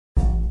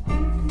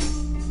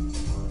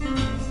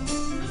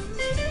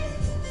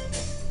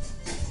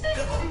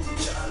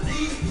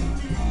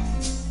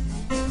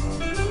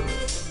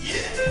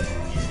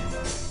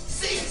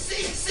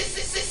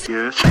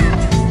RHS.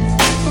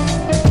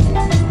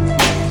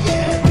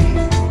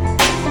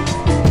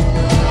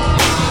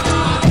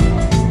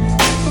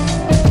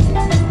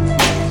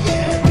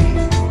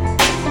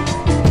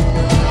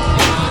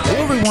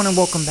 Hello everyone and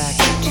welcome back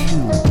to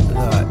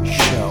the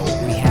show.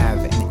 We have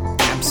an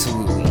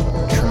absolutely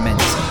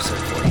tremendous episode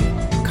for you.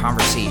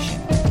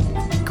 Conversation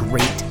with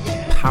great,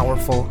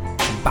 powerful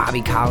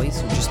Bobbie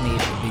Collies, who just made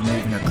a big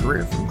move in her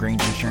career from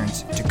Grange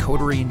Insurance to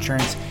Coterie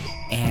Insurance.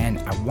 And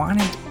I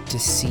wanted to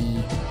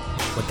see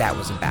what that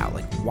was about.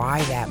 Like,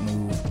 why that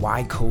move?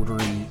 Why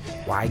Coterie?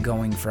 Why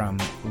going from,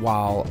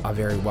 while a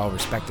very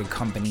well-respected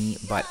company,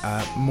 but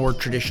a more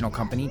traditional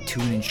company to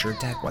an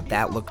insurtech? What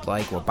that looked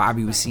like, what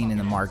Bobbie was seeing in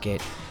the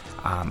market.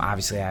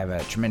 Obviously, I have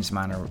a tremendous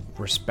amount of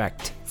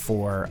respect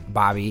for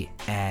Bobbie,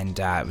 and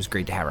it was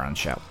great to have her on the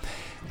show.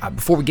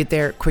 Before we get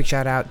there, quick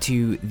shout out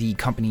to the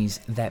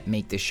companies that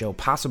make this show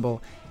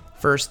possible.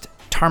 First,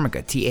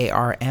 Tarmika,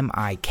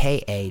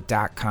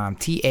 TARMIKA.com,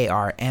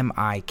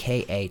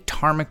 TARMIKA,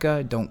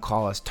 Tarmika. Don't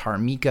call us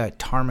Tarmika.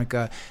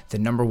 Tarmika, the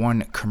number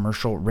one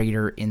commercial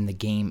rater in the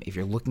game. If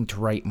you're looking to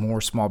write more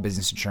small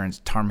business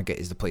insurance, Tarmika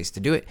is the place to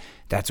do it.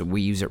 That's what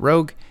we use at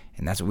Rogue,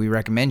 and that's what we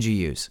recommend you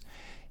use.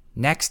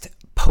 Next,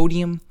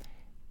 Podium.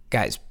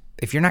 Guys,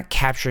 if you're not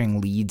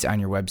capturing leads on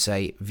your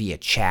website via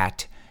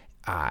chat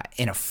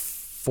in a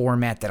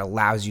format that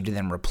allows you to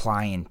then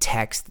reply in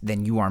text,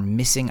 then you are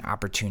missing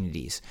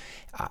opportunities.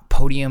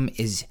 Podium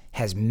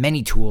has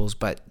many tools,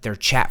 but their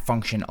chat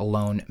function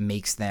alone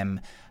makes them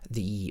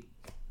the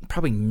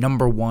probably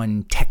number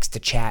one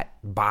text-to-chat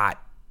bot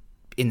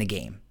in the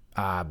game.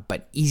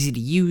 But easy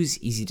to use,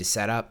 easy to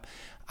set up.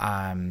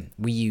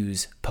 We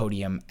use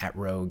Podium at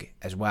Rogue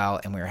as well,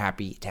 and we're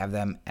happy to have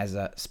them as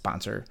a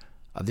sponsor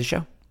of the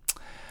show.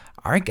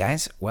 All right,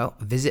 guys. Well,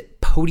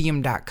 visit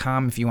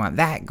podium.com if you want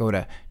that. Go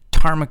to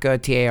Tarmika,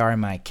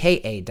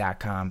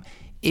 TARMIKA.com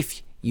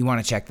if you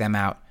want to check them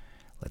out.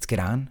 Let's get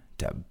on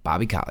to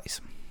Bobbie Collies.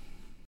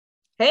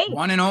 Hey.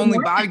 One and only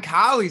Bobbie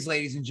Collies,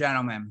 ladies and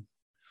gentlemen.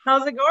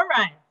 How's it going,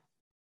 Ryan?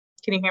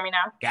 Can you hear me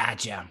now?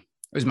 Gotcha.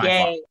 It was my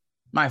fault.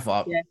 My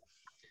fault. Yeah.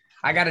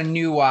 I got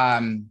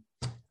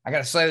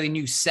a slightly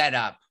new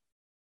setup.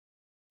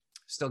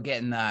 Still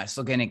getting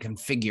it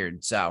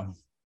configured. So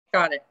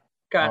got it.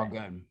 All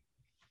good.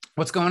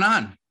 What's going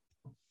on?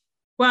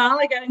 Well,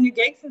 I got a new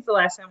gig since the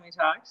last time we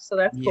talked, so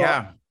that's cool.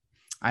 Yeah,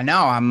 I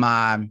know.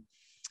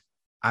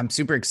 I'm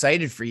super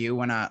excited for you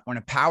when a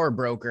power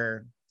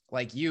broker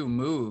like you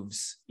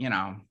moves. You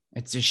know,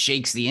 it just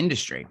shakes the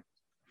industry.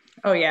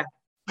 Oh yeah,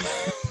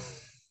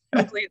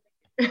 completely.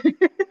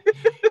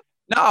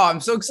 No, I'm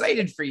so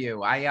excited for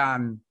you. I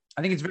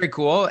think it's very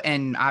cool,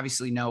 and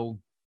obviously no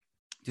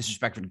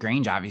disrespect for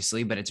Grange,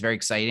 obviously, but it's very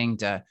exciting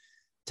to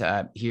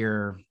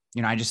hear.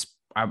 You know,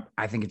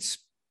 I think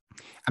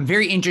I'm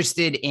very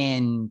interested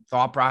in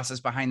thought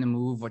process behind the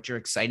move, what you're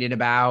excited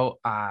about,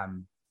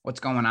 what's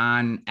going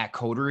on at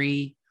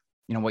Coterie,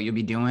 you know, what you'll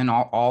be doing,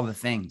 all the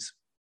things.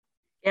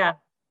 Yeah.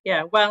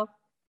 Well,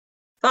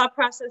 thought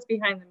process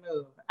behind the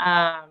move.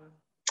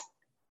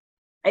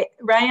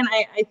 Ryan,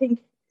 I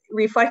think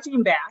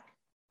reflecting back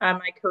on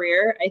my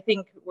career, I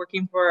think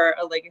working for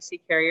a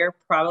legacy carrier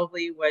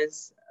probably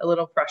was a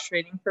little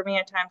frustrating for me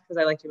at times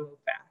because I like to move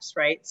fast,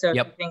 right? So If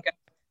you think of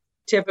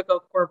typical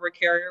corporate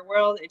carrier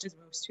world, it just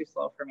moves too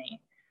slow for me.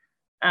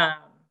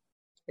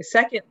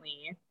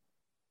 Secondly,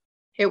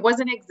 it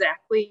wasn't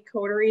exactly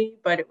Coterie,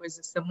 but it was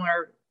a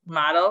similar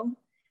model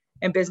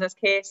and business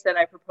case that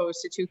I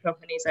proposed to two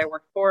companies I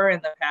worked for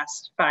in the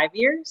past 5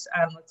 years.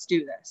 Let's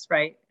do this,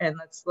 right? And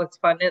let's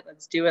fund it,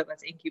 let's do it,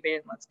 let's incubate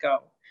it, and let's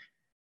go.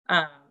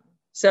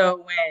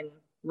 So when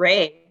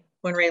Ray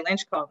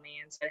Lynch called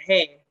me and said,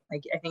 "Hey,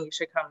 like, I think you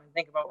should come and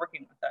think about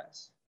working with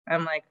us,"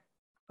 I'm like,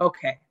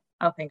 "Okay,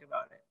 I'll think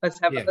about it. Let's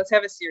have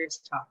a serious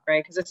talk,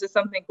 right? Because this is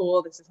something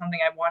cool. This is something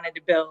I wanted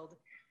to build.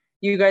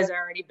 You guys are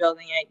already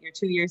building it. You're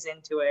 2 years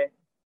into it.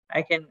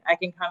 I can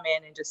come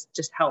in and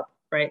just help,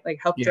 right? Like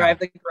help drive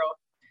the growth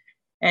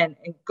and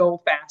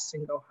go fast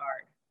and go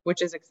hard,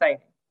 which is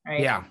exciting,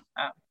 right? Yeah.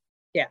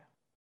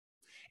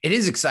 It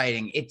is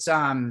exciting. It's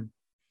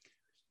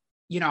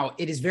you know,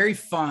 it is very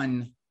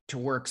fun to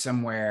work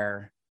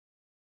somewhere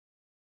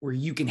where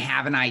you can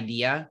have an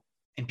idea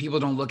and people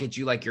don't look at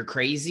you like you're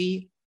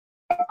crazy.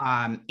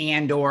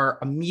 And or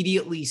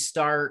immediately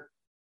start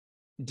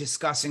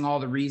discussing all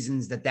the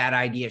reasons that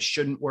idea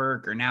shouldn't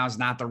work or now is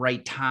not the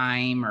right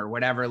time or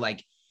whatever.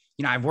 Like,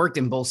 you know, I've worked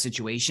in both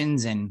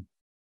situations, and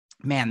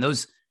man,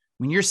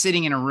 when you're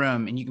sitting in a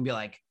room and you can be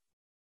like,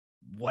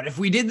 what if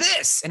we did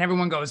this? And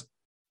everyone goes,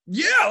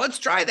 yeah, let's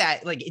try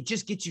that. Like, it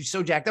just gets you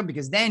so jacked up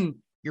because then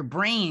your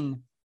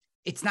brain,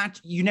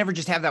 you never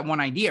just have that one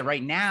idea.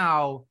 Right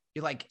now,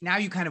 you're like, now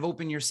you kind of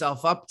open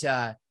yourself up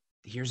to,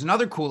 here's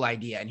another cool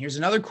idea and here's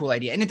another cool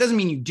idea. And it doesn't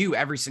mean you do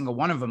every single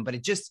one of them, but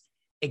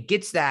it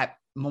gets that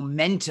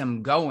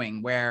momentum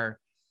going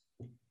where,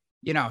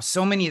 you know,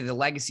 so many of the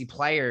legacy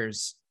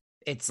players,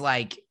 it's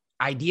like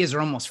ideas are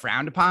almost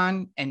frowned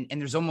upon and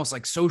there's almost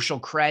like social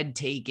cred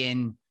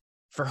taken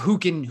for who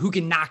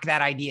can knock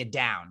that idea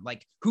down.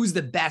 Like who's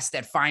the best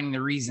at finding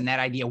the reason that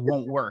idea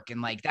won't work.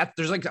 And like that,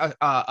 there's like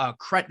a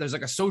cred, there's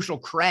like a social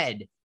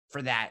cred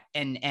for that.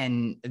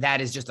 And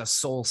that is just a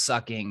soul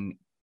sucking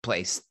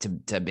place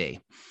to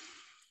be.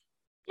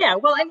 Yeah.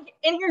 Well, and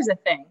here's the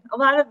thing. A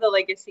lot of the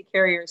legacy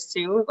carriers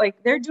too,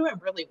 like they're doing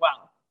really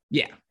well.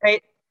 Yeah.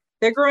 Right.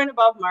 They're growing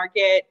above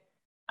market.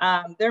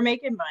 They're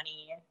making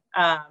money.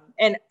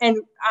 And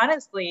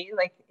honestly,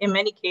 like in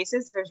many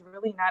cases, there's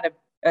really not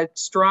a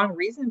strong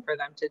reason for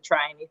them to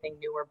try anything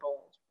new or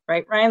bold,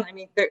 right, Ryan? I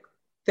mean,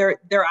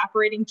 they're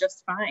operating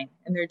just fine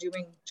and they're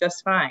doing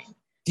just fine.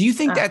 Do you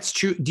think that's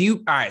true?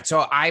 All right.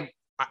 So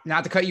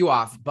not to cut you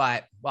off,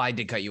 but well, I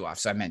did cut you off,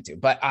 so I meant to,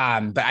 but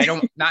I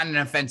don't, not in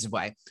an offensive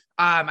way.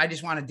 I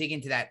just want to dig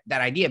into that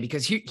idea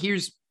because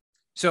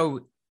so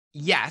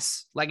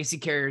yes, legacy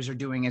carriers are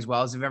doing as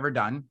well as they've ever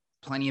done.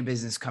 Plenty of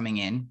business coming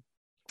in,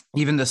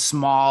 even the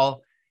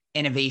small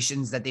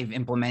innovations that they've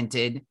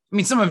implemented. I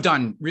mean, some have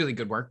done really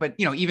good work, but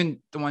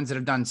even the ones that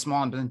have done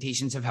small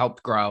implementations have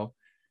helped grow.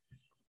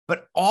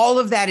 But all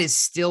of that is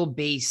still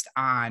based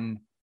on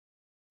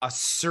a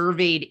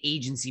surveyed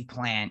agency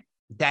plan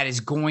that is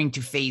going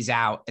to phase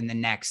out in the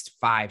next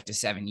 5 to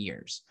 7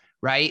 years,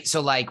 right?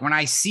 So like when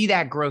I see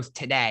that growth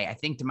today, I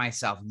think to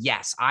myself,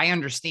 yes, I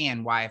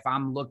understand why if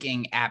I'm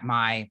looking at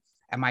my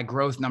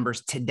growth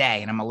numbers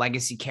today and I'm a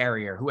legacy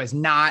carrier who has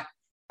not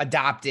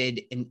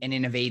adopted and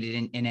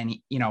innovated in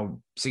any,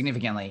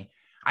 significantly,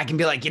 I can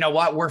be like, you know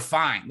what, we're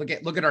fine. Look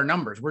at our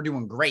numbers. We're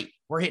doing great.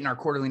 We're hitting our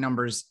quarterly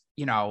numbers,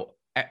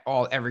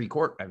 every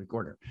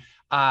quarter.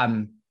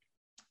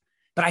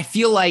 But I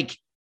feel like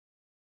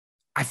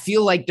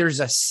there's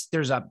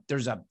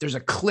a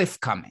cliff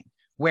coming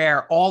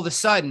where all of a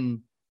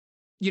sudden,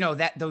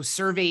 that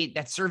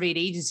surveyed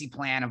agency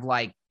plan of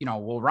like,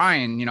 well,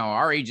 Ryan,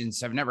 our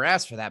agents have never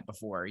asked for that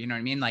before. You know what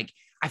I mean? Like,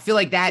 I feel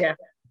like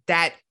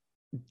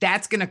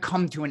that's going to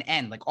come to an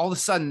end. Like all of a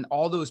sudden,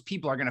 all those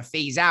people are going to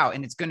phase out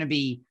and it's going to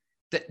be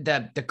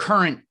the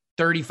current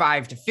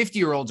 35 to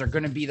 50-year-olds are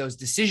going to be those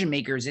decision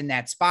makers in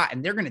that spot.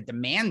 And they're going to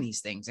demand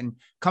these things. And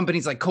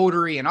companies like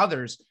Coterie and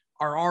others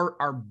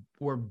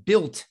were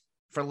built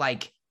for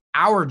like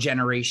our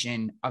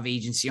generation of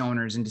agency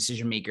owners and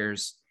decision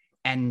makers.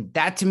 And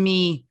that to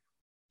me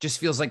just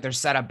feels like they're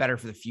set up better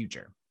for the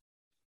future.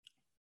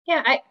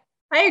 Yeah,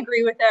 I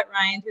agree with that,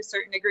 Ryan, to a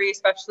certain degree,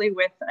 especially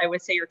with, I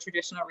would say, your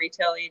traditional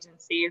retail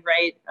agency,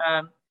 right?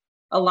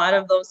 A lot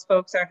of those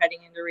folks are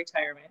heading into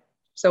retirement.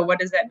 So what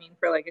does that mean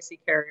for legacy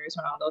carriers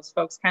when all those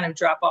folks kind of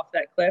drop off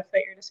that cliff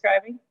that you're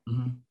describing?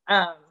 Mm-hmm.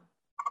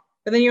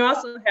 But then you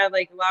also have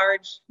like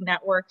large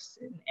networks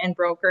and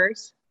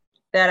brokers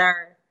that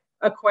are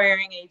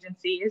acquiring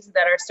agencies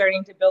that are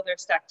starting to build their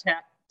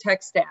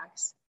tech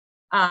stacks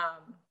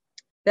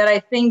that I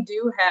think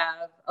do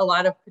have a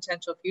lot of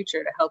potential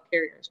future to help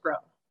carriers grow,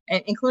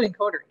 including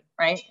Coterie,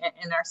 right,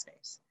 in our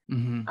space.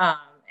 Mm-hmm.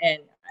 And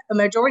the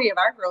majority of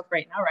our growth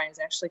right now, Ryan, is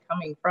actually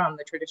coming from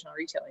the traditional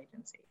retail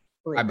agency.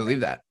 I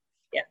believe that.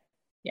 Yeah.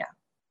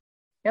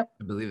 Yep.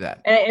 I believe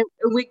that. And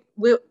we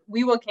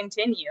will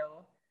continue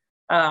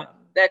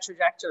that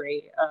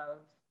trajectory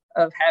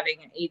of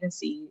having an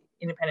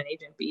independent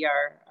agent be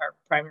our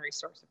primary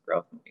source of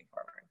growth moving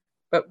forward.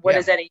 But what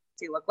does that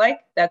agency look like?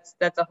 That's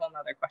a whole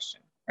nother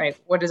question, right?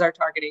 What does our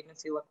target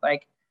agency look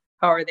like?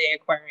 How are they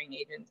acquiring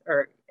agents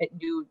or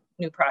new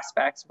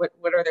prospects?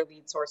 What are their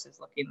lead sources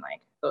looking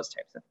like? Those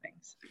types of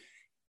things.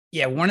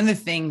 Yeah, one of the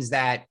things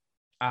that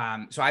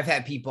so I've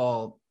had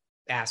people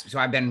ask. So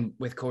I've been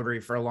with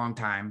Coterie for a long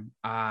time.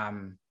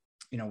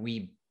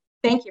 We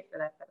thank you for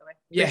that, by the way.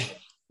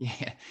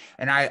 Yeah,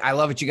 and I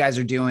love what you guys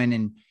are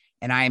doing,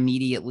 and I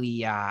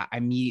immediately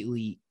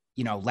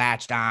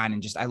latched on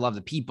and just I love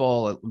the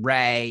people,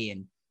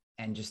 Ray,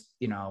 and just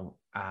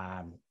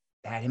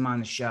had him on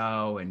the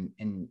show,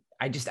 and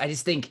I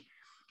just think,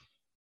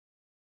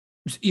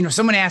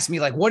 someone asked me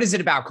like, what is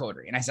it about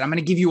Coterie? And I said, I'm going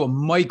to give you a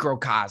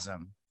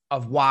microcosm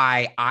of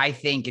why I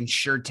think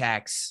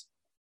InsurTechs,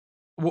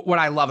 what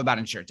I love about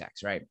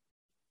InsurTechs, right?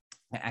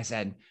 I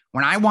said,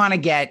 when I want to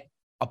get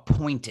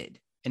appointed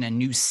in a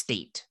new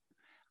state,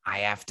 I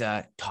have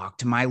to talk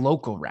to my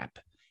local rep,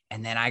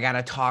 and then I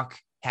got to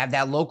have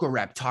that local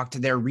rep talk to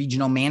their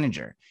regional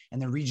manager,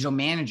 and the regional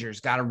manager's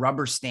got a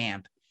rubber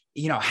stamp,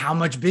 how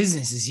much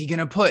business is he going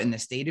to put in the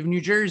state of New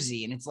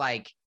Jersey? And it's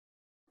like,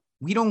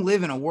 we don't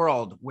live in a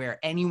world where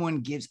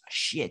anyone gives a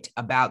shit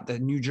about the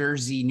New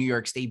Jersey, New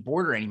York state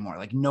border anymore.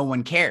 Like no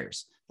one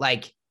cares.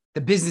 Like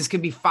the business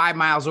could be 5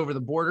 miles over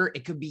the border.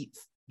 It could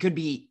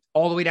be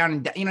all the way down.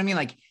 And you know what I mean?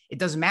 Like it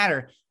doesn't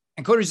matter.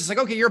 And Coterie's just like,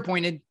 okay, you're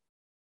appointed.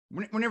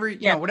 Whenever,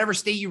 whatever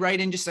state you write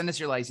in, just send us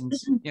your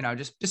license,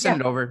 just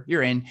send it over.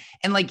 You're in.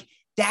 And like,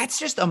 that's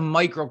just a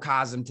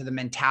microcosm to the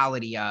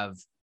mentality of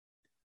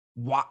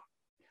what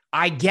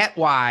I get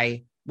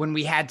why when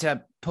we had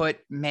to put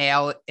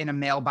mail in a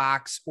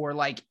mailbox or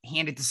like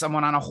hand it to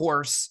someone on a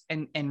horse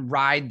and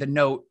ride the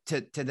note to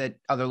the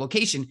other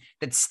location,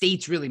 that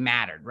states really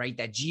mattered, right?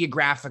 That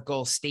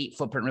geographical state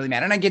footprint really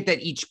mattered. And I get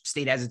that each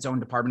state has its own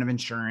Department of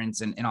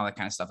Insurance and all that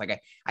kind of stuff. Like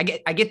I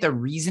get the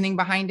reasoning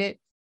behind it.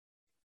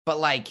 but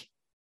like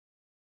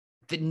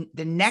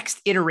the next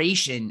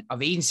iteration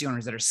of agency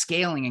owners that are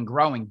scaling and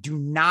growing do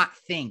not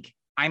think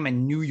I'm a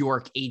New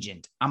York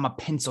agent. I'm a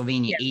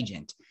Pennsylvania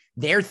agent.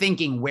 They're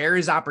thinking, where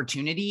is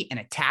opportunity, and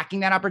attacking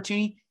that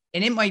opportunity.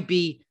 And it might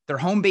be their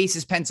home base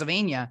is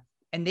Pennsylvania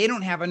and they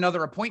don't have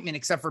another appointment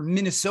except for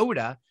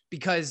Minnesota,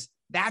 because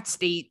that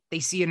state they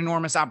see an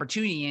enormous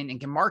opportunity in and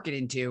can market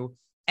into.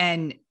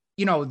 And,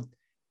 you know,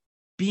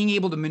 being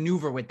able to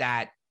maneuver with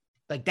that,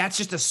 like that's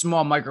just a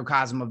small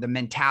microcosm of the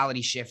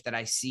mentality shift that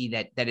I see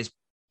that is,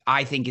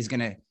 I think is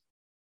going to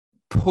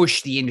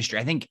push the industry.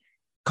 I think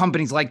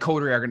companies like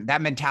Coterie are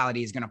that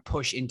mentality is going to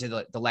push into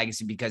the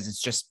legacy, because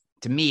it's just,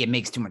 to me, it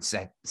makes too much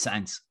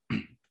sense.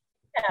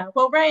 Yeah.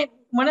 Well, Ryan,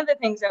 one of the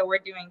things that we're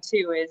doing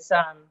too is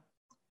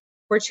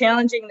we're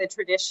challenging the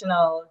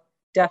traditional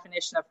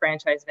definition of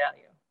franchise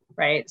value,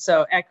 right?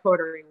 So at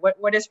Coterie,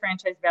 what does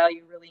franchise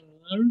value really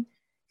mean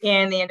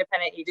in the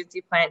independent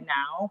agency plan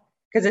now?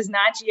 Because it's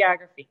not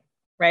geography,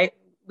 right?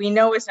 We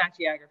know it's not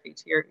geography,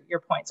 to your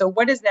point. So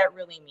what does that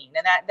really mean?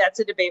 And that's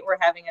a debate we're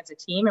having as a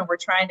team, and we're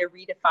trying to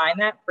redefine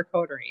that for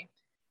Coterie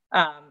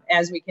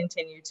as we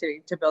continue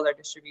to build our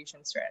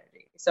distribution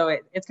strategy. So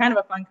it's kind of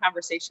a fun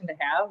conversation to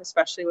have,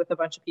 especially with a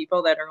bunch of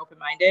people that are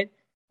open-minded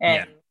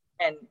and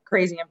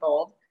crazy and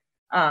bold.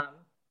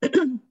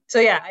 So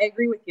yeah, I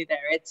agree with you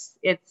there. It's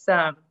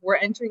we're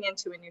entering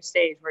into a new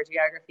stage where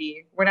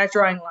geography, we're not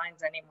drawing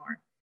lines anymore.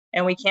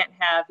 And we can't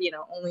have,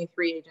 only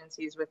 3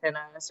 agencies within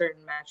a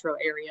certain metro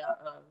area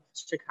of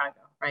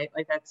Chicago, right?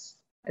 Like those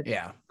days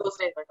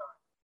are gone.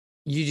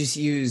 You just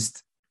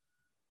used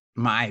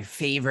my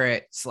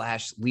favorite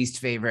 / least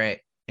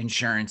favorite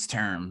insurance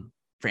term,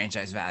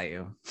 franchise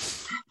value.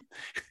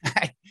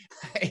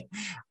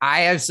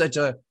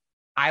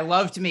 I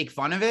love to make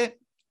fun of it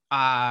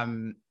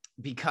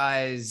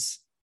because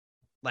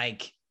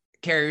like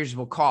carriers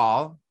will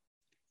call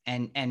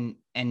and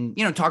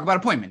talk about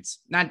appointments,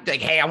 not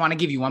like, hey, I want to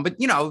give you one, but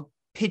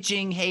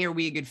pitching, hey, are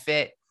we a good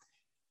fit?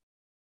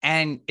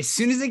 And as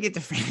soon as they get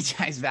to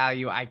franchise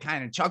value, I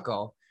kind of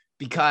chuckle,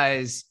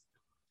 because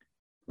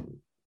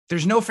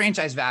there's no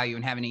franchise value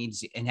in having an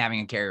agency and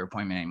having a carrier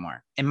appointment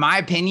anymore. In my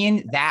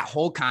opinion, that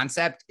whole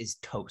concept is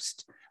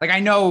toast. Like I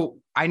know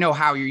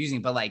how you're using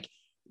it, but like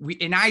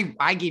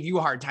I gave you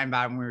a hard time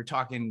about it when we were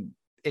talking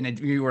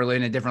we were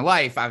in a different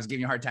life. I was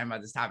giving you a hard time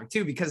about this topic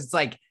too, because it's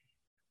like,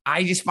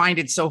 I just find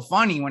it so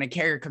funny when a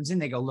carrier comes in,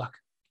 they go, look,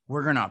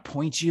 we're going to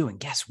appoint you. And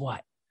guess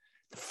what?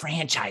 The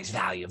franchise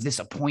value of this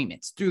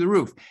appointment's through the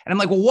roof. And I'm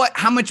like, well,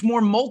 how much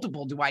more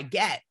multiple do I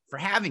get for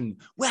having you?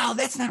 Well,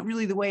 that's not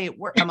really the way it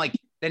works. I'm like,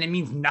 then it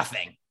means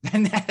nothing.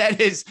 And that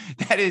is,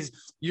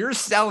 you're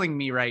selling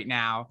me right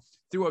now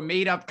through a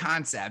made up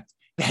concept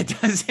that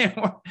doesn't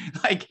work.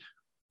 Like,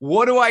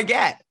 what do I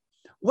get?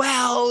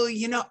 Well,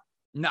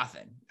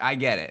 nothing. I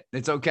get it.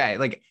 It's okay.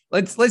 Like,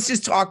 let's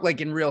just talk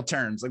like in real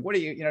terms. Like, what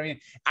do you know what I mean?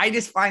 I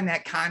just find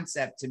that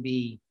concept to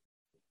be,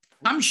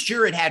 I'm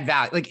sure it had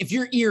value. Like if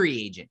you're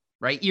Erie agent,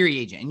 right? Erie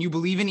agent, and you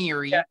believe in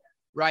Erie,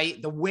 right?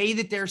 The way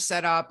that they're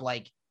set up,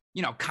 like,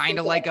 kind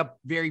of like a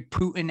very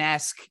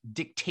Putin-esque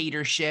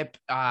dictatorship.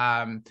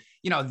 They're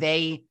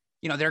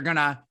going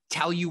to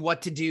tell you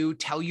what to do,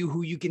 tell you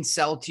who you can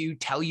sell to,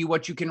 tell you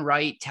what you can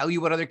write, tell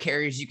you what other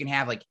carriers you can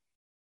have. Like,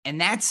 in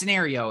that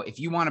scenario, if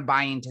you want to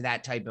buy into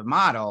that type of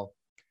model,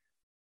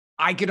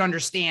 I could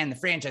understand the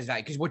franchise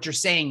value, because what you're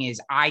saying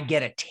is I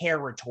get a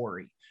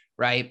territory,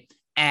 right?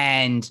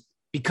 And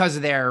because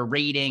of their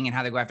rating and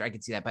how they go after, I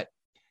could see that. But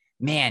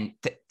man,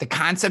 the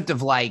concept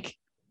of like,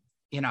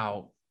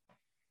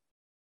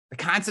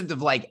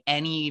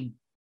 any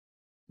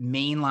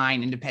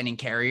mainline independent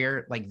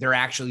carrier, like they're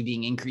actually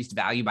being increased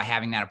value by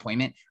having that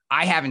appointment.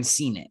 I haven't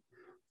seen it.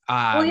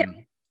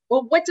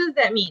 Well, what does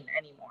that mean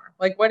anymore?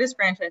 Like, what does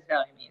franchise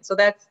value mean? So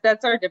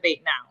that's our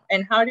debate now.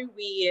 And how do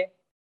we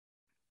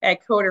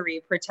at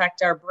Coterie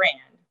protect our brand,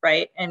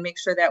 right? And make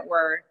sure that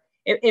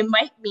it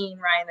might mean,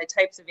 Ryan, the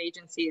types of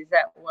agencies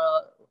that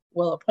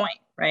will appoint,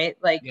 right?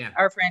 Like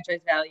our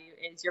franchise value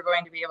is you're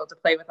going to be able to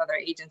play with other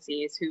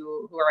agencies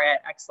who are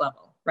at X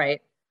level, right?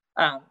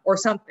 Or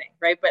something,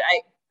 right? But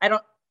I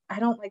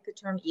don't like the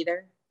term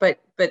either, but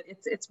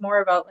it's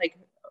more about like,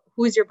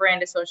 who's your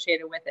brand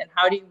associated with, and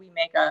how do we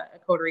make a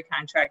Coterie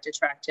contract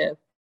attractive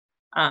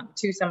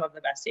to some of the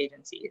best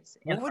agencies?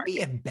 What would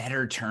be a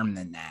better term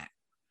than that?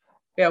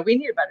 Yeah, we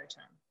need a better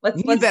term. Let's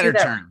need a better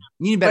term.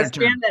 Need a better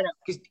term.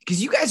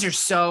 Because you guys are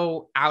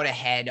so out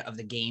ahead of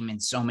the game in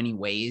so many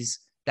ways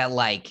that,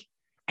 like,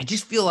 I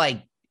just feel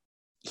like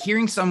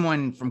hearing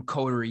someone from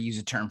Coterie use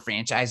a term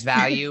franchise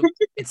value,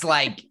 it's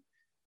like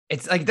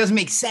it doesn't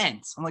make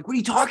sense. I'm like, what are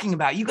you talking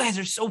about? You guys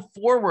are so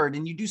forward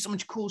and you do so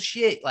much cool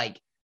shit. Like,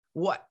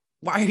 what?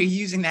 Why are you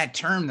using that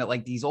term that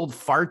like these old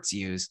farts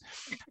use?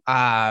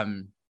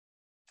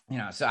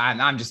 So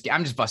I'm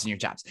just busting your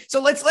chops.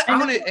 So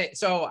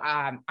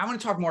I want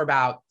to talk more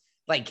about,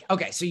 like,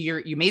 okay, so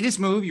you made this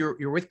move,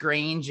 you're with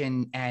Grange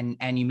and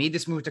you made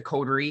this move to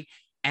Coterie,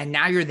 and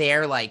now you're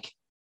there. Like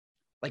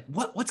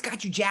what's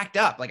got you jacked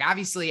up? Like,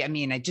 obviously, I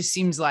mean, it just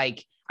seems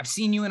like I've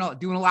seen you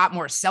doing a lot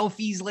more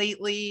selfies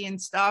lately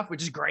and stuff,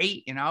 which is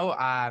great.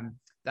 The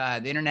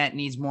internet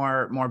needs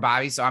more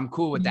Bobbie, so I'm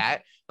cool with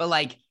that. But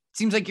like, it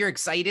seems like you're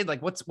excited.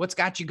 Like, what's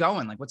got you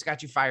going? Like, what's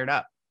got you fired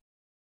up?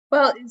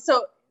 Well,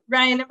 so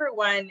Ryan, number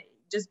one,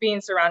 just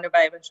being surrounded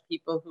by a bunch of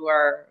people who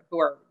are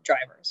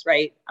drivers,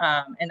 right?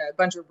 And a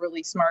bunch of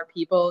really smart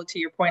people, to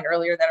your point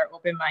earlier, that are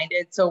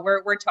open-minded. So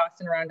we're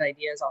tossing around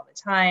ideas all the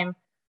time.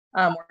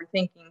 We're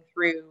thinking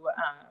through,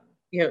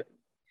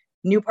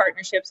 new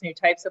partnerships, new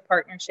types of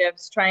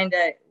partnerships,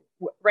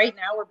 right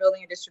now we're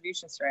building a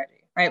distribution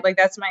strategy, right? Like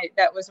that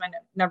was my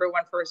number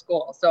one first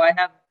goal. So I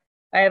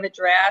have a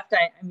draft.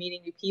 I'm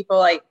meeting new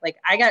people. I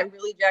got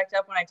really jacked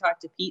up when I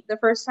talked to Pete the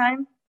first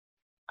time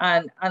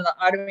on the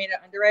automated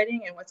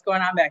underwriting and what's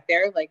going on back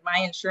there. Like my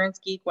insurance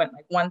geek went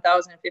like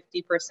 1,050%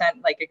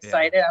 like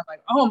excited. Yeah. I'm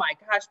like, oh my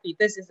gosh, Pete,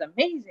 this is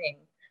amazing.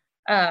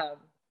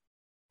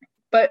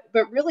 But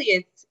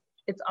really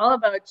it's all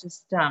about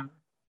just the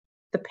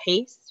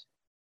pace,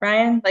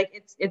 Ryan.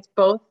 Like it's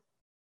both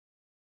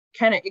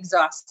kind of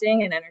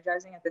exhausting and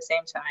energizing at the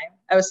same time.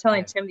 I was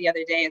telling Tim the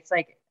other day,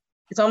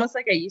 it's almost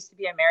like I used to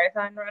be a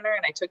marathon runner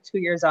and I took 2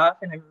 years off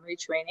and I'm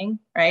retraining,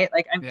 right?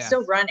 Like I'm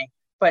still running,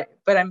 but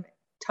I'm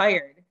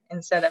tired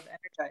instead of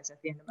energized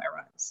at the end of my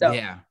run. So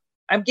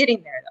I'm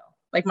getting there though.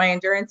 Like my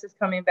endurance is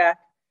coming back.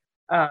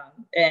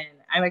 And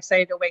I'm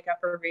excited to wake up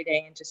every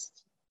day and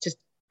just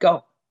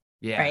go.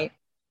 Yeah. Right.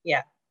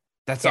 Yeah.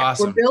 That's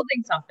awesome. We're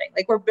building something.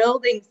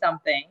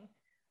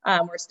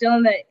 We're still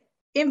in the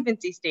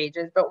infancy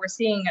stages, but we're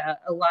seeing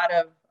a lot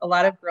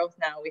of growth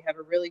now. We have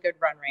a really good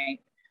run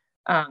rate.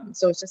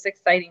 So it's just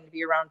exciting to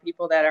be around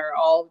people that are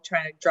all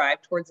trying to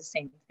drive towards the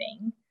same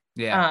thing.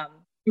 Yeah.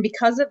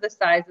 Because of the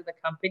size of the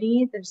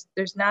company, there's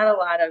not a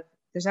lot of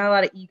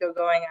ego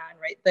going on,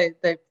 right?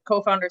 The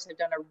co-founders have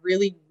done a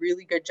really,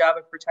 really good job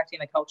of protecting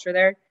the culture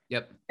there.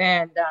 Yep.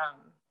 And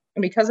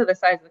because of the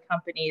size of the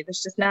company,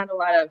 there's not a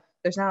lot of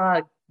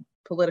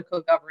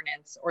political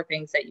governance or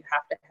things that you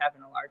have to have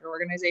in a larger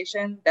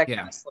organization that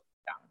kind of slow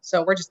down.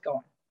 So we're just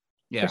going,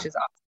 which is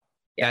awesome.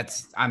 Yeah.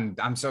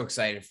 I'm so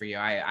excited for you.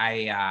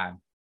 I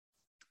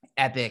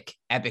epic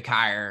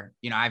hire.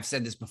 I've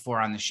said this before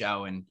on the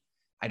show, and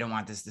I don't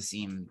want this to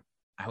seem,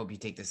 I hope you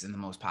take this in the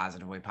most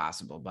positive way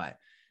possible, but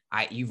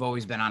you've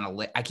always been on a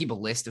list. I keep a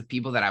list of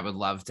people that I would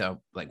love to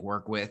like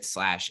work with /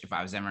 if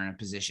I was ever in a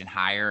position,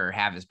 hire or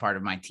have as part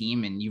of my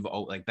team. And you've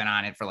like been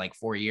on it for like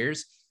 4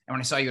 years. And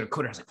when I saw you go to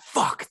Coder, I was like,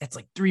 fuck, that's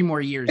like 3 more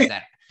years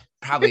that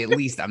probably at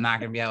least I'm not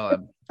going to be able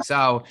to.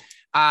 So,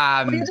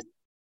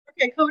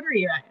 okay, Coder,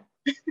 Ryan.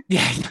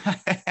 Yeah.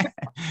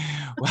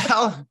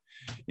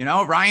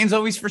 Well, Ryan's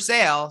always for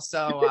sale.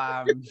 So,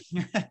 I'm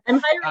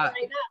hiring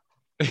right now.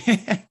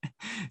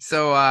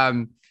 So,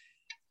 all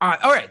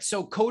right.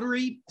 So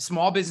Coterie,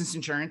 small business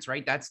insurance,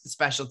 right? That's the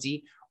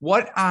specialty.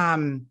 What's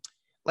going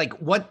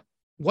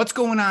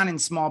on in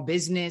small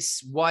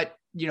business?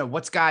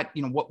 What's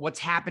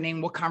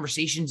happening? What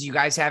conversations you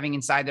guys having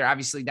inside there?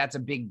 Obviously that's a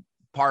big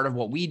part of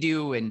what we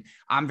do. And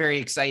I'm very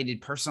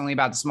excited personally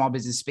about the small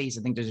business space.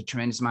 I think there's a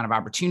tremendous amount of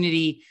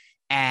opportunity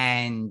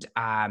and,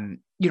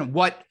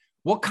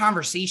 what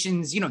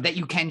conversations, that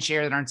you can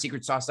share that aren't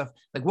secret sauce stuff,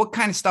 like what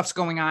kind of stuff's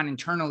going on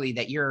internally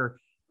that you're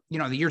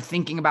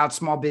thinking about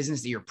small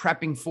business, that you're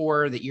prepping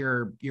for,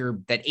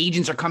 that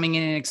agents are coming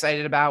in and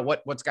excited about?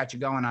 What's got you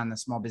going on the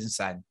small business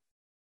side?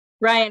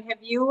 Ryan,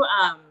 have you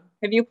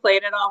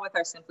played at all with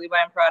our Simply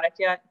Bind product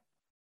yet?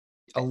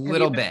 A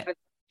little bit.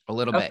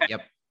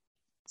 Yep.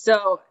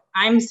 So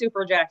I'm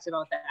super jacked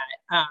about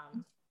that.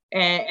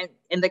 And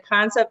the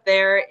concept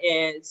there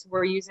is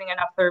we're using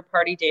enough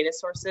third-party data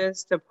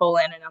sources to pull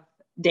in enough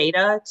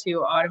data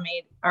to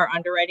automate our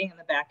underwriting in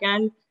the back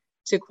end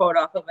to quote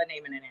off of a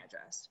name and an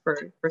address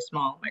for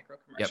small micro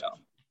commercial.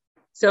 Yep.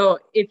 So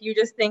if you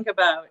just think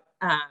about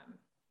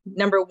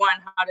number one,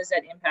 how does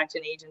that impact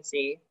an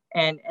agency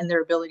and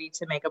their ability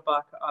to make a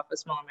buck off a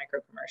small micro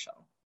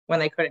commercial when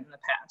they couldn't in the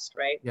past,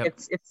 right? Yep.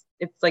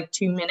 It's like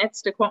 2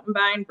 minutes to quote and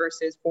bind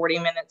versus 40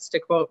 minutes to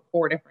quote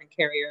 4 different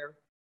carrier,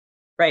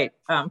 right?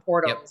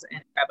 Portals. Yep.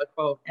 And grab a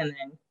quote, and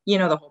then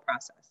the whole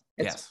process.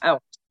 It's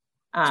out.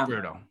 It's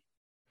brutal.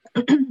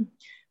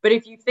 But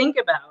if you think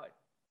about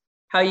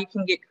how you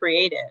can get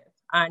creative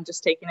on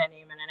just taking a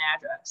name and an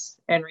address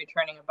and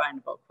returning a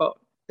bindable quote,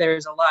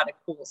 there's a lot of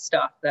cool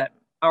stuff that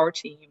our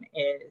team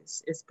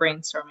is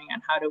brainstorming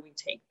on. How do we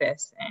take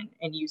this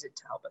and use it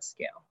to help us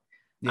scale?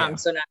 Yeah.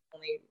 So not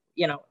only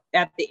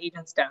at the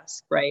agent's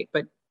desk, right,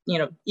 but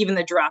even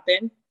the drop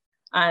in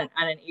on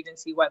an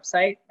agency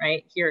website,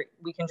 right? Here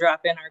we can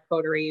drop in our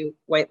Coterie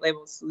white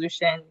label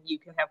solution. You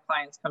can have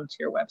clients come to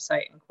your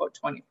website and quote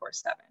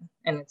 24/7,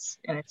 and it's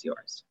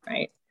yours,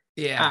 right?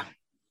 Yeah.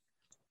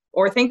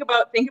 Or think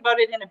about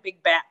it in a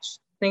big batch.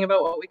 Think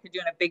about what we could do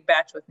in a big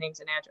batch with names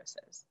and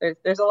addresses.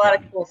 There's a lot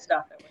of cool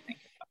stuff that we're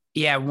thinking about.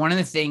 Yeah, one of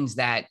the things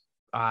that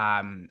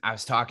I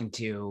was talking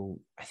to,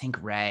 I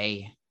think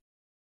Ray,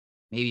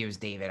 maybe it was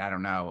David, I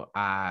don't know,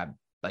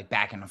 like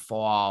back in the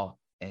fall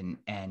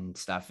and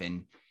stuff,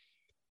 and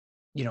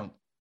the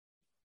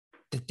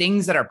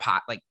things that are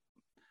like,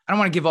 I don't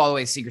want to give all the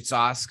way secret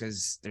sauce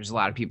because there's a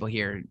lot of people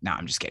here. No,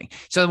 I'm just kidding.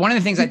 So one of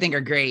the things I think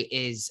are great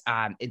is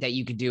that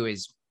you could do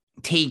is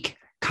take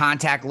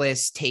contact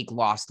lists, take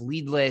lost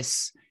lead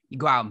lists. You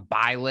go out and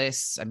buy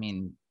lists. I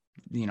mean,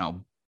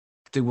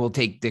 we'll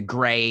take the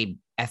gray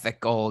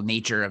ethical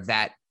nature of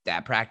that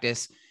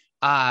practice.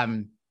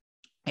 And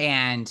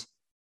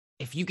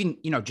if you can,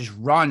 just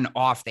run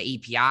off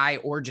the API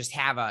or just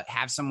have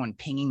someone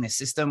pinging the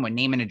system with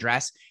name and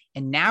address.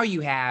 And now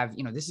you have,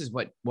 this is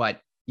what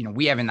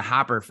we have in the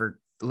hopper for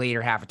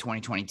later half of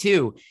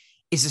 2022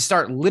 is to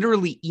start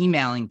literally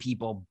emailing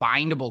people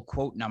bindable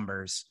quote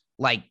numbers,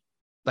 like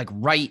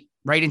right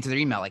into their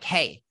email. Like,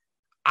 hey,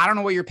 I don't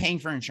know what you're paying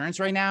for insurance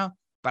right now,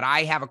 but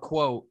I have a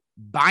quote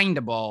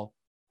bindable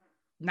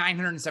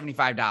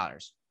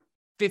 $975,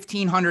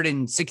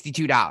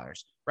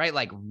 $1,562, right?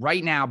 Like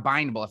right now,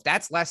 bindable. If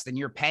that's less than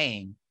you're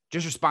paying,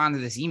 just respond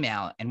to this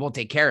email and we'll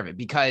take care of it,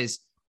 because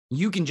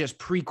you can just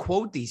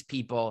pre-quote these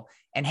people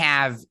and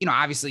have,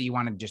 obviously you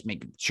want to just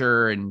make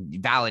sure and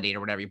validate or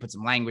whatever, you put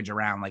some language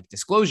around like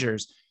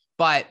disclosures,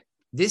 but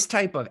this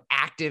type of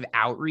active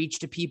outreach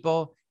to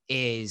people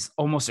is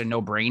almost a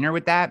no-brainer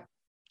with that.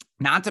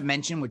 Not to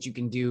mention what you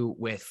can do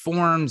with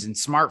forms and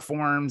smart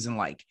forms. And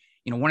like,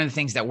 one of the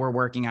things that we're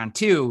working on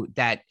too,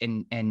 that,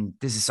 and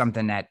this is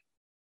something that,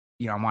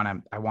 I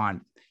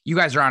want, you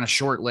guys are on a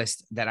short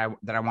list that I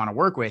want to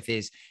work with,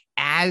 is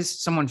as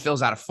someone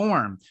fills out a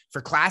form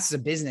for classes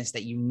of business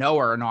that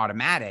are an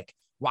automatic,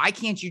 why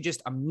can't you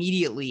just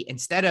immediately,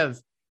 instead of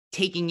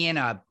taking in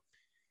a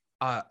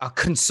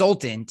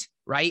consultant,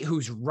 right,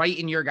 who's right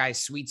in your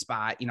guys' sweet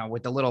spot,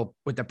 with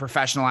the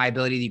professional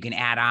liability that you can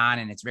add on,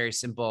 and it's very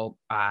simple.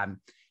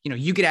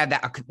 You could have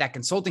that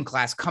consulting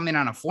class come in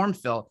on a form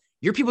fill.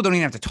 Your people don't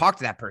even have to talk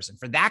to that person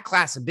for that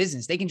class of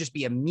business. They can just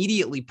be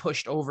immediately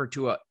pushed over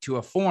to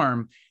a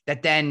form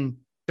that then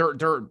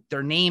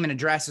their name and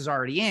address is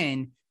already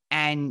in,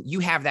 and you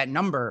have that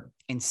number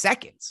in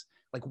seconds.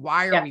 Like,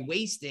 why are we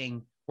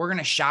wasting? We're going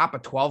to shop a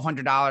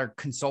 $1,200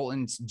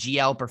 consultant's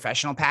GL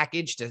professional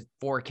package to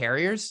 4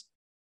 carriers.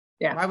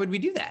 Yeah. Why would we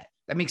do that?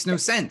 That makes no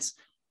sense.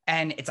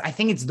 And I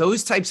think it's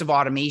those types of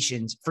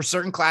automations for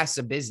certain classes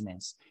of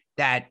business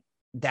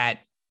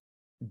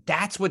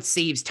that's what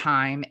saves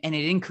time, and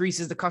it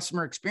increases the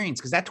customer experience,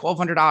 because that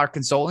 $1,200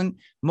 consultant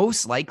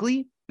most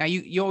likely, now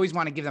you always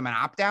want to give them an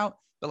opt-out,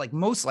 but like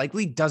most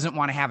likely doesn't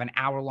want to have an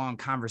hour-long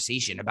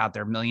conversation about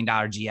their $1 million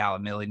GL,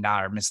 $1 million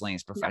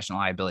miscellaneous professional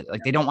liability.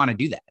 Like they don't want to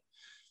do that.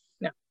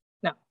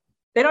 No,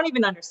 they don't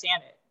even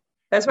understand it.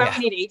 That's why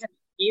we need agents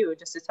like you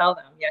just to tell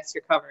them, yes,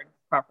 you're covered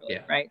properly,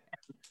 right?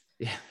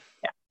 Yeah.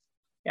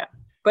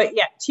 But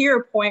to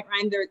your point,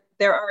 Ryan,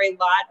 there are a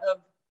lot of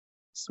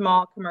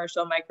small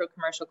commercial, micro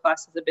commercial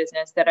classes of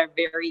business that are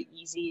very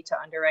easy to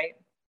underwrite.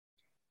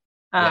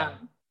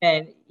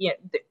 And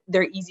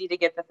they're easy to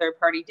get the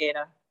third-party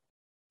data.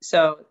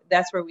 So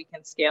that's where we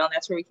can scale, and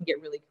that's where we can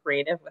get really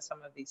creative with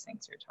some of these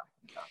things you're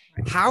talking about.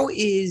 Right? How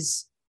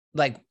is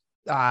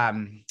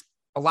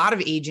a lot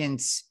of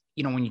agents,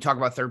 when you talk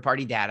about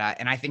third-party data,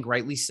 and I think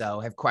rightly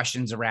so, have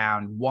questions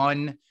around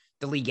 1,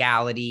 the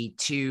legality,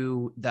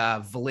 2,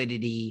 the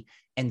validity,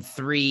 and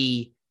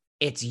 3,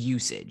 its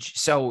usage.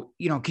 So,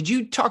 could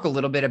you talk a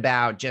little bit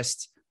about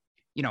just,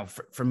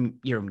 from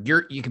you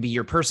could be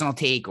your personal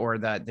take or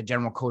the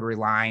general coterie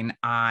line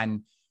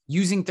on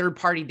using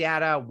third-party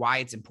data, why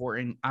it's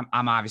important.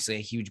 I'm obviously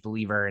a huge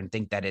believer and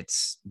think that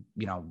it's,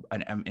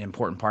 an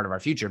important part of our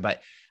future,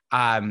 but,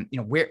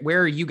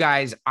 where are you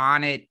guys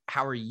on it?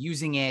 How are you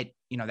using it?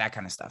 That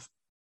kind of stuff.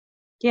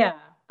 Yeah.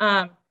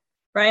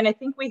 Ryan, I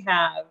think we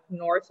have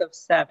north of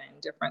 7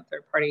 different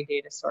third-party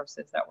data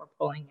sources that we're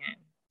pulling in.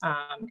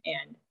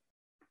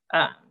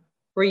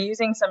 We're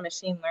using some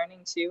machine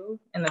learning too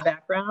in the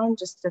background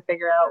just to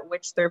figure out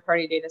which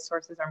third-party data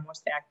sources are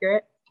most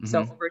accurate. Mm-hmm. So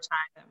over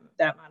time,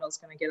 that model is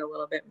going to get a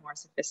little bit more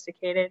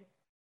sophisticated.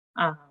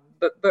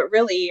 But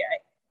really,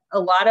 a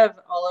lot of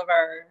all of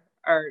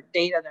our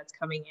data that's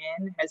coming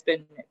in has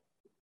been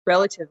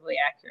relatively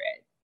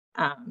accurate.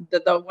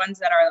 The ones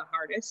that are the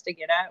hardest to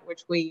get at,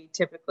 which we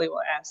typically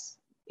will ask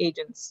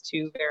agents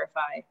to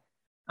verify,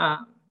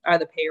 are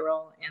the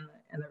payroll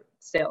and the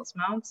sales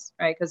amounts,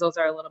 right? Because those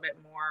are a little bit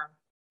more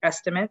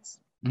estimates,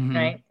 mm-hmm.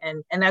 right?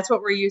 And that's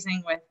what we're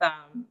using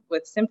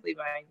with Simply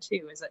Bind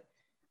too. Is that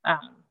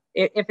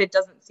if it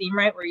doesn't seem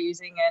right, we're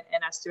using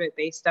an estimate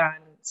based on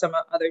some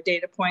other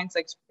data points,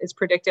 like it's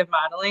predictive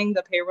modeling,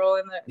 the payroll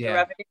and the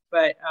revenue.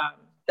 But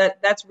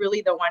that's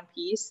really the one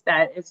piece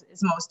that is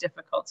most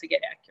difficult to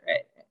get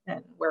accurate,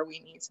 and where we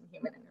need some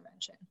human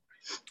intervention.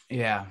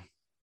 Yeah.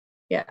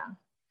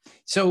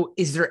 So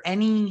is there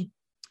any,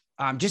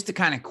 just to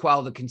kind of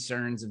quell the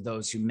concerns of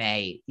those who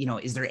may,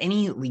 is there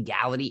any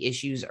legality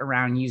issues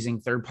around using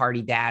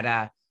third-party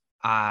data?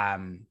 I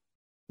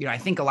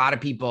think a lot of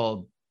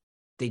people,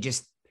 they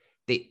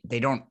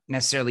don't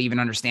necessarily even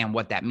understand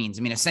what that means.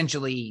 I mean,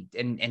 essentially,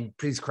 and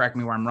please correct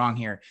me where I'm wrong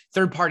here,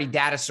 third-party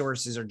data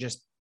sources are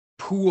just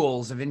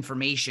pools of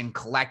information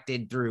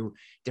collected through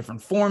different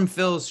form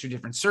fills, through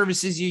different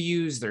services you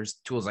use. There's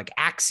tools like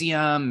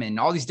Axiom and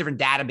all these different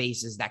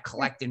databases that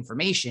collect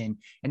information.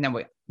 And then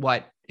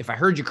what, if I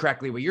heard you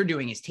correctly, what you're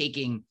doing is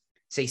taking,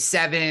 say,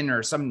 7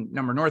 or some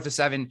number north of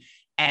 7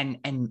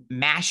 and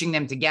mashing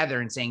them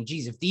together and saying,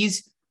 geez, if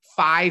these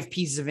 5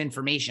 pieces of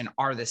information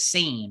are the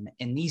same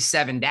in these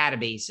 7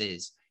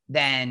 databases,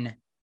 then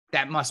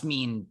that must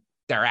mean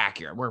they're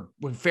accurate.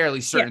 We're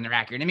fairly certain they're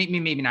accurate. And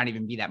maybe not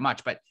even be that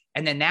much, but,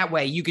 and then that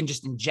way you can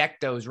just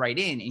inject those right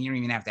in and you don't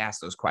even have to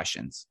ask those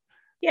questions.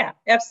 Yeah,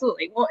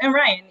 absolutely. Well, and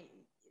Ryan,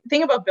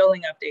 think about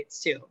billing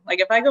updates too. Like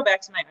if I go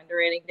back to my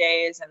underwriting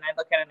days and I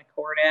look at an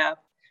Accord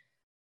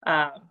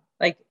app,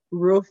 like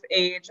roof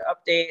age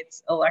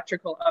updates,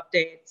 electrical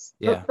updates,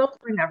 those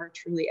were never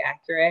truly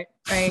accurate,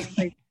 right?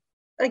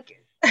 like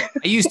I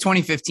use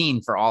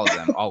 2015 for all of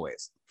them,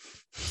 always.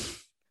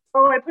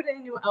 Oh, I put in a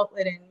new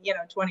outlet in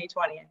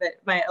 2020, but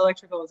my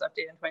electrical was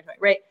updated in 2020,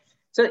 right?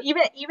 So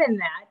even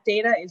that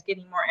data is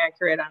getting more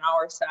accurate on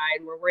our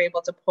side, where we're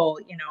able to pull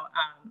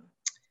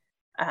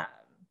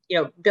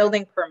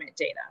building permit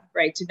data,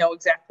 right, to know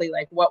exactly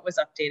like what was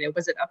updated.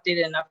 Was it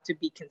updated enough to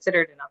be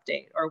considered an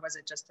update, or was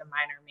it just a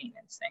minor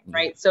maintenance thing,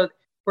 right? So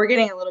we're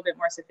getting a little bit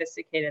more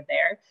sophisticated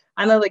there.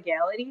 On the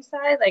legality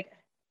side, like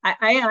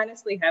I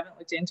honestly haven't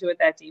looked into it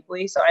that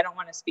deeply, so I don't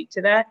want to speak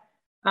to that.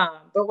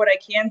 But what I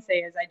can say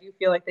is I do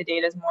feel like the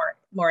data is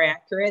more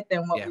accurate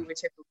than what we would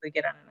typically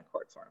get on an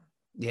Accord form.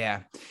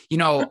 Yeah.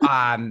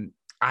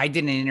 I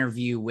did an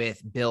interview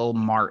with Bill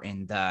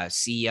Martin, the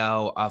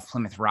CEO of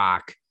Plymouth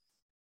Rock.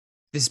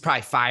 This is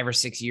probably 5 or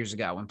 6 years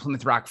ago when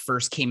Plymouth Rock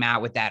first came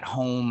out with that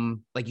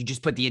home, like you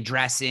just put the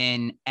address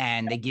in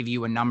and they give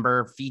you a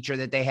number feature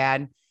that they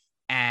had.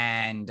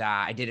 And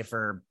I did it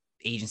for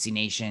Agency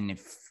Nation.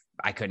 If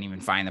I couldn't even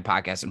find the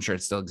podcast, I'm sure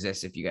it still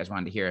exists if you guys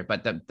wanted to hear it.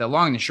 But the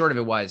long and the short of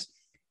it was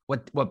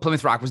what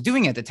Plymouth Rock was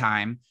doing at the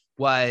time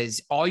was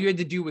all you had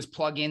to do was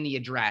plug in the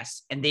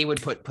address and they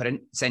would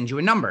send you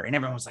a number. And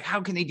everyone was like,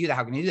 how can they do that?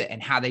 How can they do that?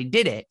 And how they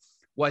did it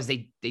was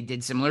they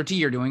did similar to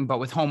you're doing, but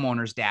with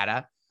homeowners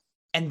data.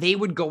 And they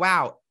would go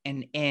out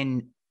and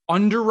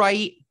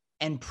underwrite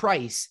and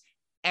price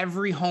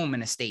every home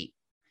in a state.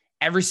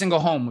 Every single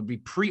home would be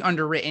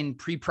pre-underwritten,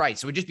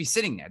 pre-priced. So it would just be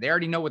sitting there. They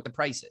already know what the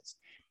price is.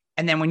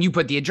 And then when you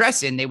put the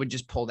address in, they would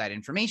just pull that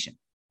information.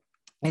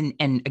 And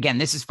again,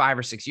 this is 5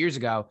 or 6 years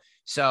ago.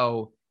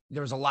 So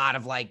there was a lot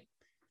of like,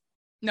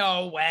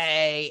 no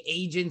way,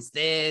 agents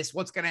this,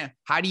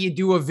 how do you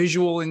do a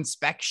visual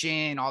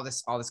inspection, all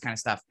this kind of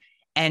stuff.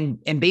 And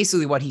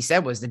basically what he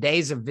said was the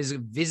days of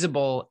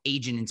visible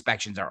agent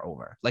inspections are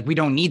over. Like we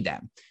don't need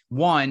them.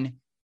 One,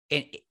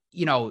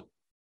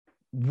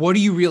 what do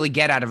you really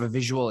get out of a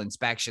visual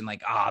inspection?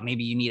 Like,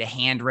 maybe you need a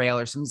handrail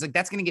or something. It's like,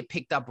 that's going to get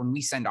picked up when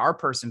we send our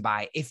person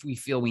by if we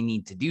feel we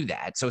need to do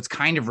that. So it's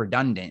kind of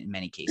redundant in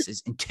many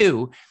cases. And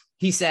 2,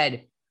 he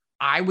said,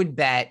 I would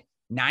bet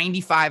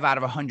 95 out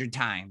of 100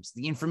 times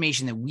the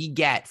information that we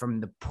get from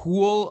the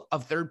pool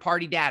of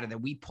third-party data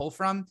that we pull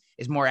from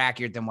is more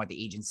accurate than what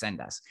the agents send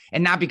us.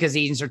 And not because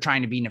agents are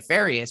trying to be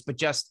nefarious, but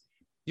just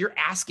you're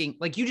asking,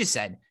 like you just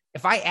said,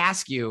 if I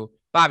ask you,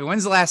 Bobbie,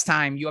 when's the last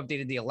time you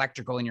updated the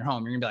electrical in your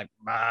home? You're gonna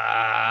be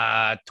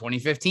like,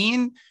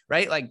 2015,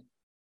 right? Like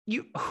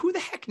who the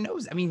heck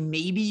knows? I mean,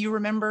 maybe you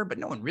remember, but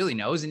no one really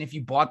knows. And if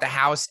you bought the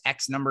house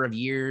X number of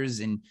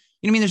years and,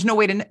 there's no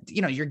way to,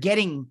 you're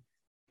getting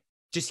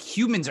just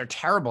humans are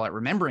terrible at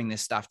remembering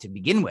this stuff to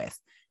begin with.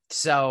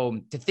 So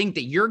to think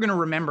that you're going to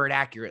remember it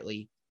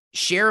accurately,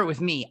 share it with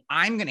me,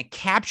 I'm going to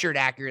capture it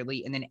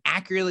accurately and then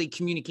accurately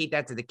communicate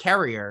that to the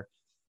carrier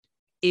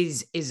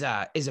is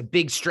a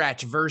big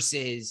stretch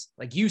versus,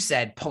 like you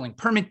said, pulling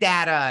permit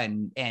data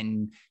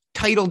and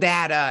title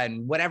data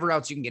and whatever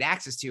else you can get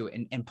access to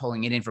and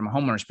pulling it in from a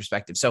homeowner's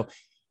perspective. So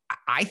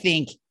I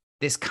think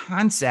this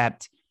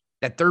concept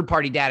that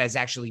third-party data is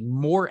actually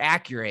more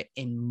accurate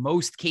in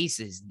most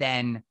cases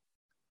than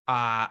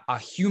a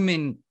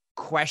human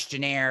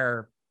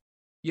questionnaire,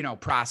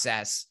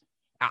 process.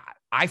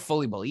 I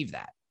fully believe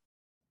that.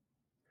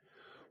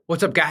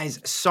 What's up, guys?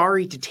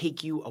 Sorry to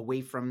take you away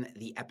from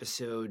the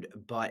episode,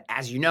 but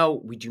as you know,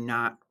 we do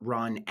not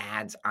run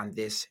ads on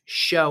this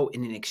show.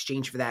 And in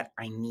exchange for that,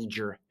 I need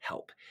your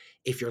help.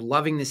 If you're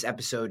loving this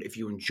episode, if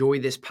you enjoy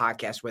this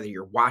podcast, whether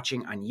you're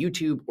watching on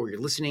YouTube or you're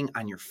listening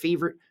on your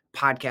favorite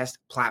podcast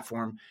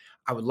platform,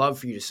 I would love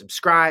for you to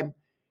subscribe,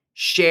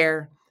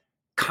 share,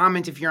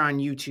 comment if you're on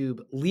YouTube,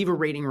 leave a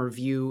rating or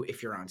review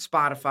if you're on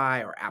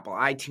Spotify or Apple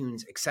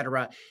iTunes,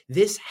 etc.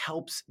 This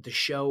helps the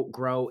show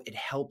grow. It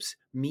helps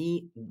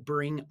me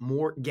bring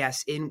more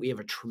guests in. We have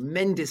a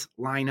tremendous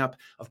lineup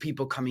of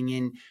people coming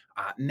in,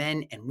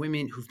 men and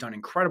women who've done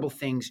incredible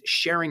things,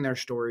 sharing their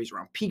stories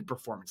around peak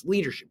performance,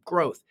 leadership,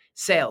 growth,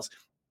 sales,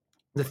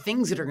 the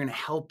things that are going to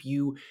help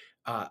you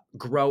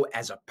grow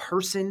as a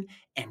person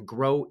and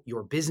grow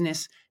your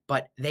business.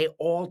 But they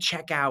all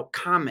check out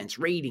comments,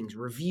 ratings,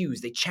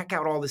 reviews. They check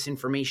out all this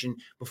information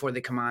before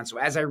they come on. So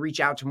as I reach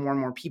out to more and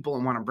more people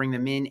and want to bring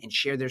them in and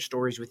share their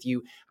stories with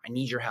you, I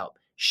need your help.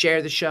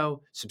 share the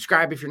show,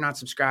 subscribe if you're not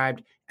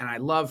subscribed. And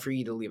I'd love for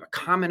you to leave a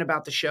comment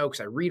about the show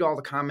because I read all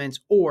the comments.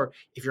 Or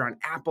if you're on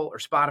Apple or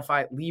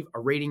Spotify, leave a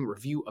rating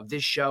review of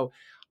this show.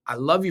 I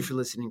love you for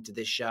listening to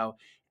this show,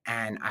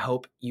 and I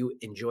hope you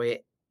enjoy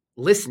it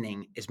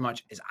listening as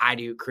much as I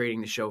do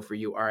creating the show for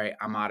you. All right,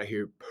 I'm out of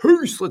here.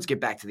 Peace. Let's get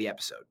back to the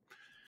episode.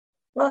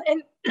 Well,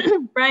 and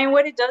Brian,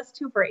 what it does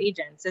too for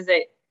agents is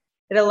it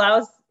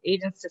allows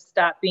agents to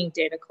stop being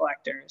data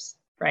collectors,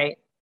 right?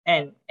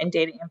 And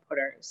data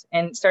inputters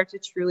and start to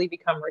truly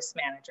become risk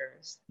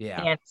managers.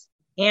 Yeah.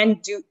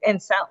 And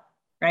sell,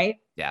 right?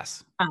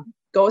 Yes.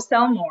 Go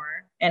sell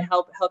more and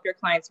help your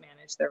clients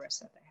manage the risks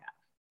that they have.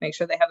 Make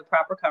sure they have the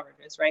proper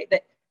coverages, right?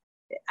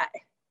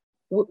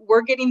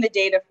 We're getting the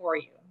data for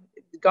you.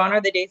 Gone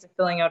are the days of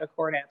filling out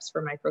Accord apps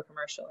for micro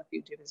commercial if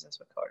you do business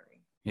with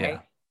Coterie,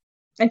 right?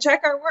 And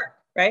check our work,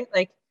 right?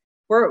 Like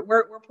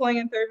we're pulling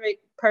in third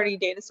party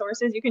data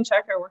sources. You can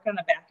check our work on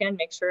the back end,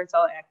 make sure it's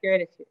all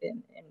accurate,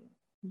 and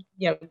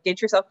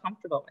get yourself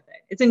comfortable with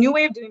it. It's a new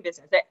way of doing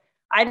business.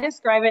 I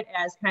describe it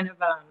as kind of,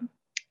 do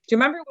you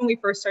remember when we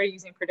first started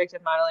using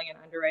predictive modeling and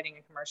underwriting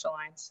in commercial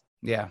lines?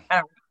 Yeah. I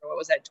don't remember, what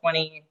was that,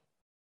 2010?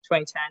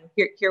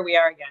 Here we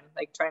are again,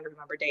 like trying to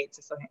remember dates.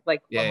 It's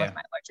like when was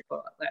my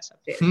electrical last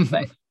update?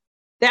 But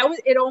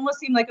it almost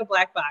seemed like a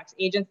black box.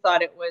 Agents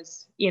thought it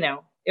was,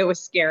 it was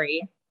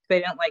scary. They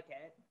didn't like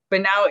it.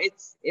 But now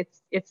it's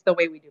the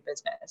way we do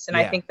business. And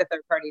I think that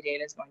third party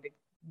data is going to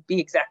be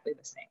exactly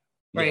the same,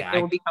 right? Yeah,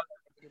 it will become the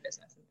way we do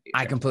business in the future.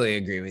 I completely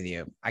agree with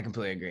you. I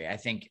completely agree. I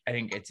think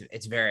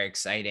it's very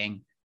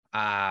exciting.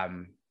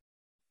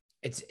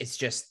 It's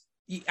just,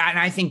 and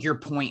I think your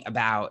point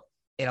about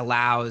it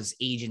allows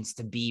agents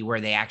to be where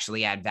they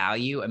actually add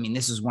value. I mean,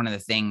 this is one of the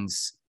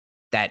things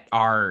that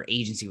our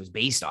agency was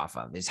based off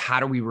of, is how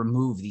do we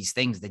remove these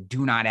things that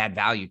do not add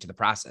value to the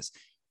process?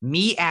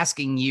 Me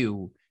asking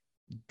you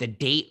the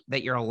date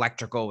that your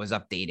electrical was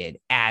updated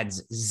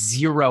adds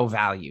zero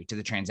value to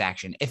the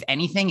transaction. If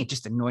anything, it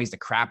just annoys the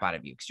crap out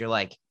of you because you're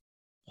like,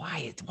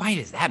 why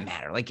does that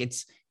matter? Like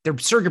they're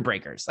circuit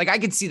breakers. Like I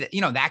could see that,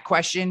 that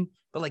question,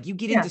 but like you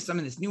get into some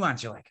of this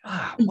nuance, you're like,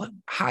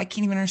 how I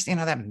can't even understand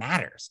how that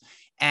matters.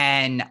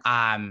 And,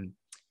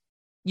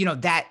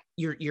 that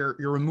you're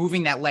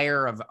removing that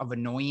layer of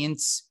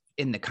annoyance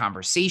in the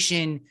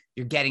conversation.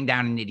 You're getting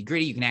down to nitty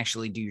gritty. You can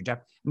actually do your job.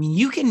 I mean,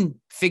 you can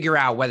figure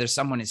out whether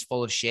someone is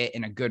full of shit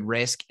and a good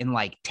risk in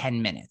like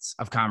 10 minutes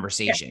of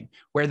conversation,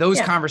 where those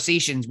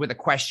conversations with a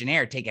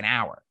questionnaire take an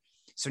hour.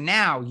 So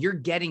now you're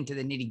getting to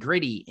the nitty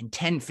gritty in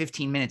 10,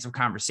 15 minutes of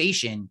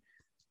conversation.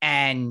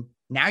 And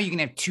now you can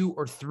have 2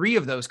 or 3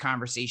 of those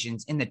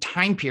conversations in the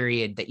time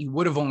period that you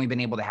would have only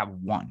been able to have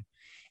one.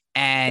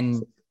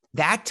 And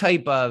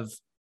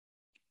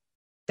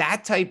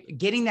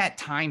getting that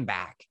time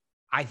back,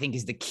 I think,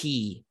 is the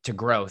key to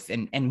growth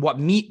and what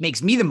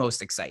makes me the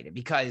most excited,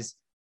 because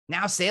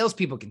now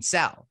salespeople can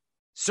sell,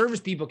 service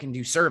people can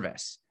do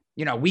service.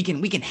 We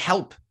can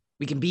help,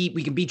 we can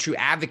be true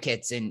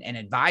advocates and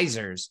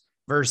advisors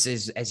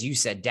versus, as you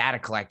said, data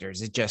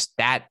collectors. It's just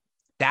that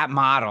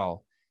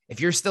model.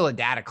 If you're still a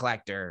data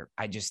collector,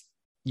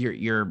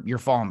 you're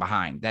falling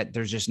behind. That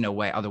there's just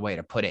no other way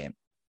to put it.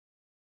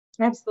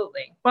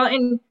 Absolutely. Well,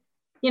 and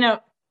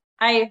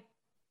I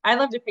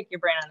love to pick your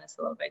brain on this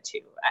a little bit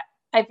too.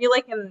 I feel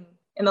like in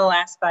the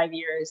last 5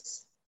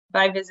 years, if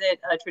I visit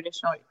a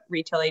traditional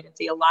retail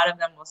agency, a lot of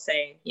them will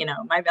say,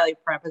 my value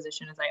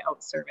proposition is I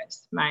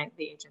outservice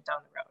the agent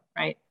down the road,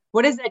 right?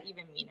 What does that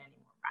even mean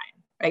anymore,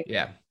 Brian? Right?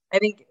 Yeah. I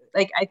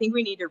think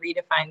we need to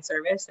redefine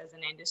service as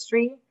an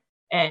industry,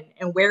 and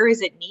where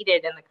is it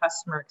needed in the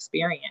customer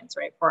experience,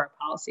 right, for our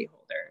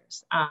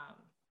policyholders?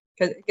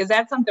 Because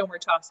that's something we're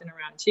tossing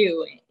around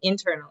too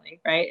internally,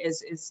 right?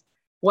 Is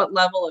what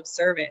level of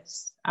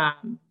service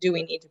do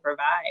we need to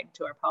provide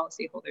to our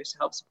policyholders to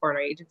help support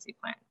our agency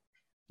plan?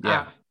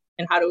 Yeah.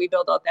 And how do we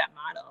build out that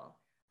model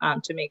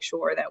to make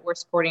sure that we're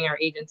supporting our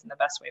agents in the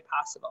best way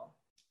possible?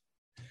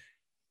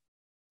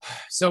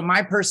 So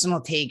my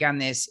personal take on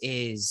this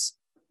is,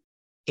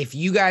 if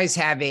you guys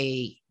have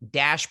a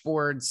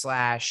dashboard /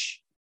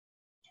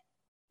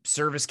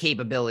 service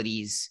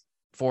capabilities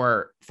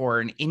for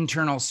an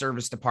internal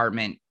service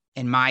department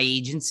in my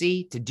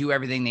agency to do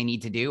everything they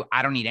need to do,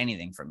 I don't need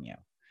anything from you.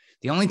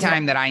 The only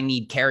time that I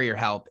need carrier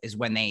help is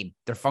when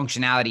their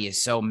functionality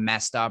is so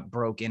messed up,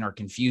 broken, or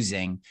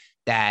confusing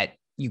that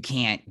you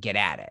can't get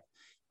at it,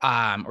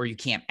 or you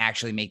can't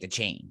actually make the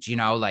change.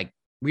 Like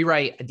we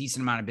write a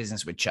decent amount of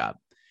business with Chubb.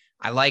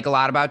 I like a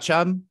lot about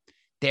Chubb.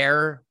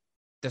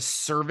 The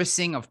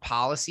servicing of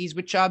policies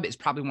with Chubb is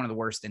probably one of the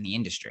worst in the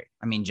industry.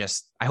 I mean,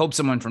 I hope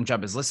someone from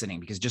Chubb is listening,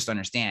 because just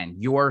understand,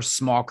 your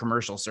small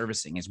commercial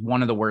servicing is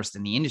one of the worst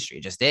in the industry.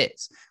 It just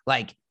is.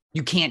 Like,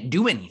 you can't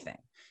do anything.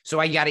 So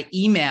I got to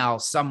email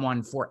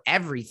someone for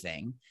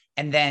everything.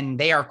 And then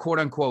they are, quote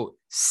unquote,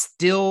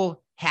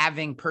 still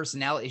having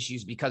personnel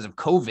issues because of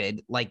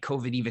COVID, like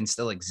COVID even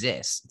still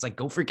exists. It's like,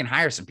 go freaking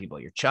hire some people.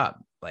 You're Chubb.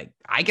 Like,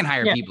 I can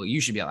hire people. You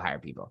should be able to hire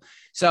people.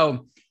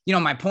 So,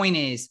 my point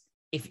is,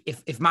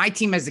 if my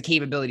team has the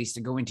capabilities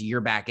to go into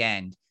your back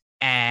end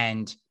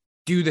and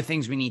do the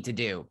things we need to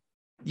do,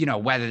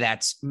 whether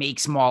that's make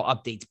small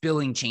updates,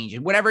 billing changes,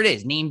 whatever it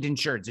is, named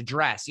insureds,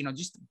 address,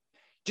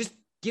 just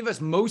give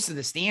us most of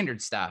the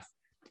standard stuff,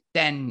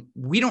 then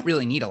we don't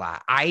really need a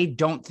lot. I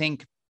don't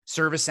think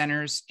service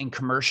centers in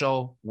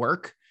commercial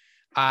work.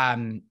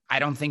 I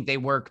don't think they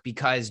work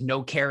because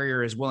no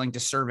carrier is willing to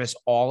service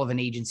all of an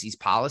agency's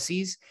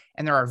policies.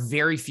 And there are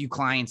very few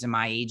clients in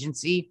my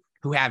agency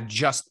who have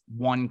just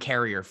one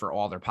carrier for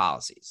all their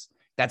policies.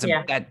 That's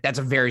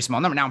a very small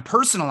number. Now in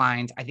personal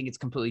lines, I think it's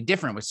completely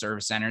different with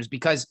service centers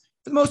because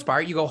for the most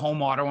part, you go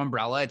home, auto,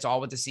 umbrella, it's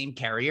all with the same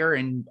carrier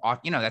and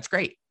that's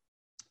great.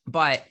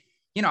 But,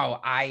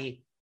 I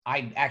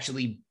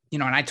actually,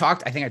 and I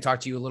think I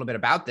talked to you a little bit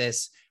about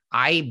this.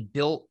 I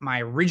built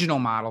my original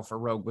model for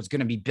Rogue was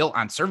going to be built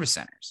on service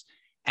centers.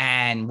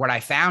 And what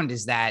I found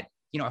is that,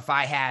 if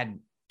I had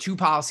 2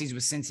 policies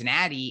with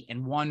Cincinnati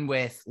and 1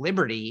 with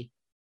Liberty,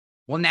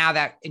 well, now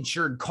that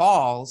insured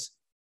calls,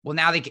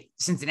 now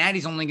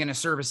Cincinnati's only going to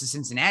service the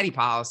Cincinnati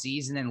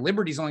policies, and then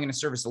Liberty's only going to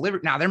service the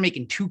Liberty. Now they're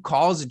making 2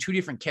 calls to 2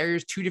 different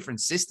carriers, 2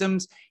 different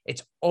systems.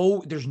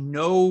 There's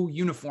no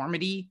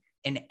uniformity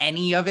in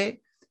any of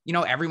it.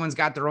 Everyone's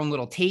got their own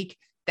little take.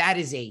 That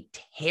is a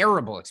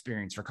terrible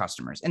experience for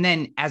customers. And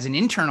then as an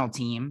internal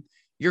team,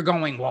 you're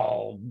going,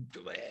 well,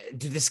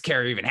 did this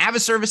carrier even have a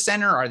service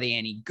center? Are they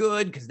any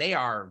good? Because they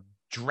are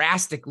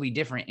drastically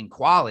different in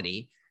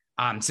quality.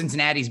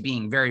 Cincinnati's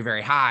being very,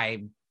 very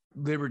high.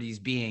 Liberty's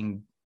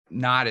being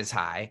not as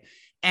high.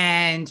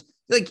 And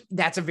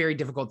that's a very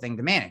difficult thing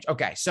to manage.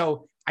 Okay.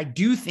 So I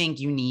do think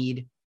you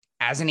need,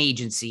 as an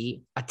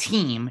agency, a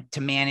team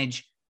to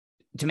manage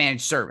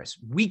service.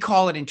 We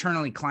call it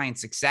internally client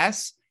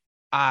success.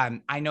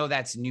 I know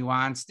that's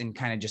nuanced and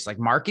kind of just like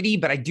markety,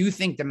 but I do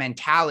think the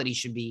mentality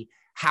should be,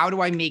 how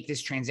do I make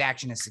this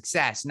transaction a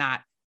success?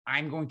 Not,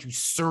 I'm going to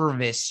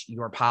service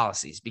your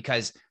policies,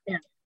 because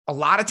a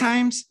lot of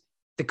times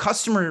the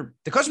customer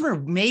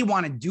may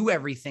want to do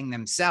everything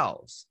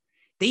themselves.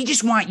 They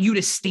just want you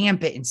to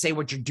stamp it and say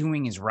what you're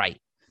doing is right.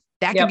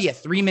 That could be a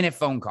 3-minute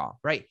phone call,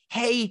 right?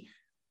 Hey,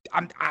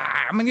 I'm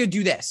going to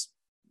do this.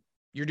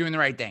 You're doing the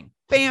right thing.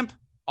 Bam.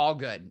 All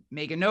good.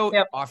 Make a note.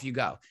 Off you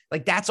go.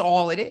 That's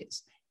all it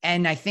is.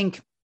 And I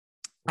think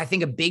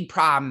a big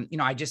problem,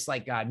 I just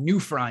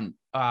Newfront,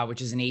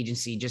 which is an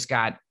agency, just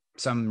got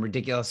some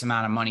ridiculous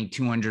amount of money,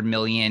 200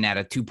 million at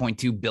a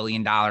 $2.2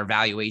 billion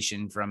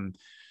valuation from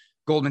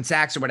Goldman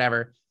Sachs or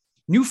whatever.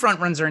 Newfront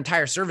runs their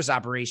entire service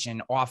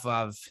operation off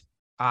of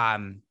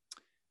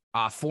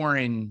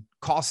foreign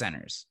call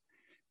centers.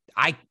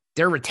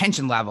 Their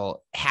retention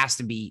level has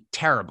to be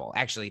terrible.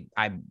 Actually,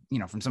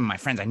 from some of my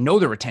friends, I know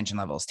the retention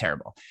level is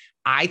terrible.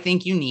 I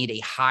think you need a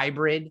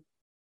hybrid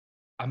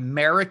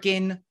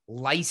American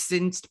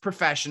licensed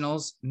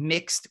professionals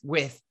mixed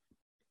with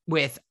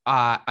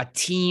a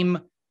team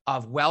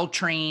of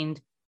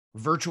well-trained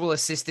virtual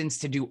assistants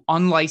to do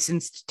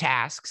unlicensed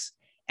tasks.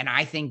 And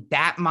I think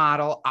that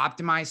model,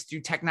 optimized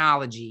through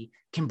technology,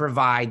 can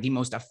provide the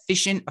most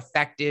efficient,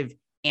 effective,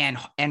 and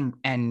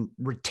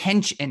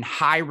retention and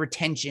high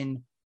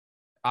retention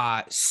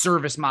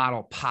service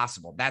model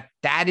possible.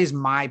 That is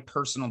my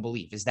personal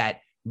belief, is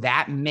that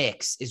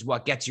mix is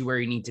what gets you where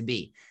you need to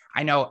be.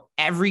 I know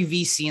every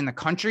VC in the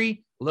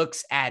country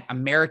looks at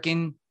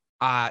American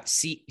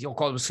you'll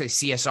call it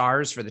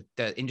CSRs for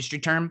the industry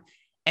term,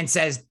 and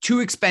says too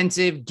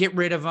expensive, get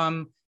rid of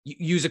them,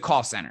 use a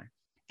call center.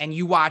 And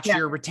you watch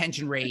your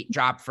retention rate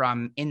drop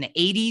from in the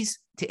 80s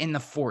to in the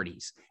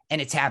 40s.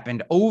 And it's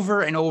happened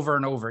over and over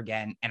and over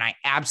again. And I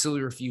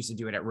absolutely refuse to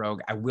do it at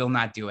Rogue. I will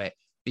not do it,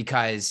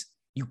 because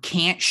you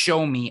can't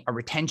show me a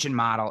retention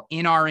model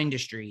in our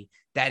industry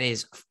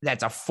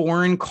that's a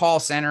foreign call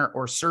center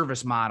or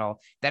service model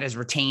that is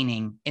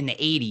retaining in the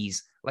 80s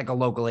like a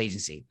local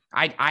agency.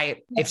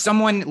 If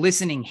someone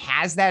listening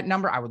has that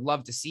number, I would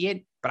love to see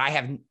it. But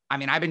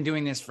I've been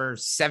doing this for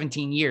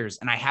 17 years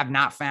and I have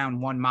not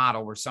found one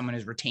model where someone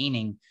is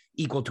retaining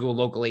equal to a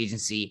local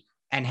agency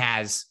and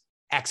has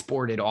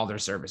exported all their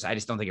service. I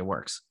just don't think it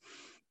works.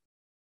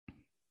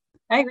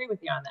 I agree with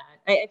you on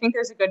that. I think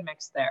there's a good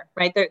mix there,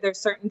 right? There's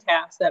certain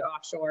tasks that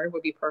offshore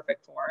would be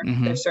perfect for.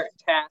 Mm-hmm. There's certain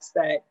tasks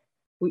that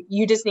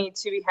you just need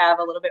to have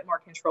a little bit more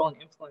control and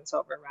influence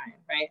over, Ryan,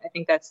 right? I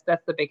think that's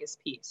the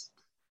biggest piece,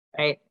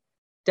 right?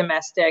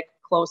 Domestic,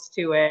 close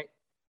to it,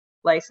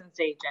 licensed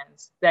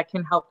agents that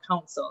can help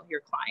counsel your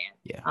client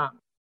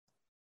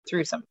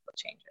through some of the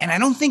changes. And I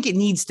don't think it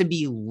needs to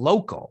be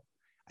local.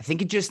 I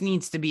think it just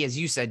needs to be, as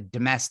you said,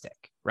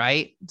 domestic,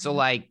 right? Mm-hmm. So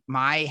like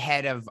my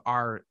head of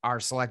our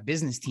select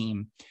business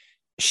team,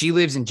 she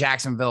lives in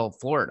Jacksonville,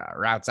 Florida,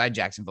 or outside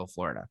Jacksonville,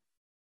 Florida.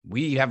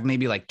 We have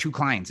maybe like 2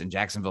 clients in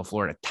Jacksonville,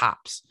 Florida,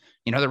 tops.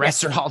 The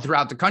rest are all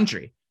throughout the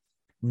country.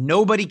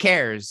 Nobody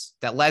cares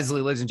that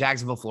Leslie lives in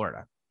Jacksonville,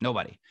 Florida.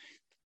 Nobody.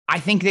 I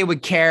think they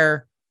would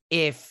care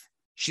if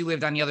she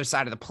lived on the other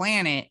side of the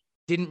planet,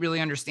 didn't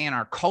really understand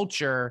our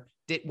culture,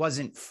 that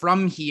wasn't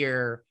from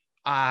here,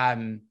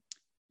 didn't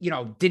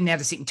have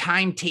the same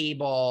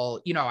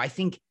timetable. I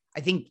think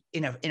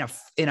in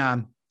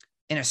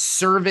a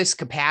service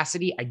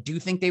capacity, I do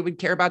think they would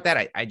care about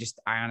that. I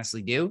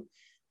honestly do.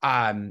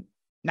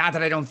 not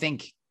that I don't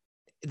think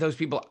those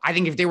people, I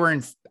think if they were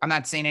in, I'm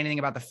not saying anything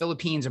about the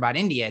Philippines or about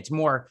India. It's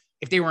more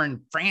if they were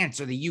in France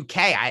or the UK,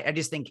 I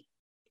just think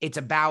it's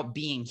about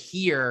being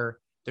here.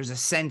 There's a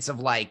sense of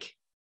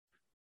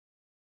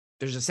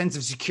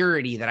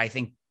security that I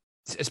think,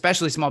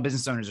 especially small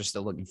business owners, are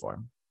still looking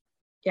for.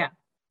 Yeah.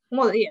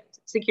 Well, yeah,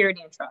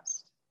 security and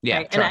trust. Yeah.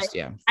 Right? Trust.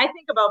 And I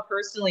think about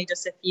personally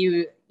just a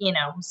few,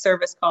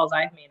 service calls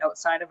I've made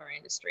outside of our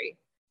industry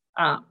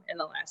in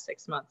the last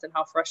 6 months, and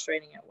how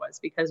frustrating it was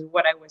because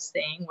what I was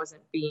saying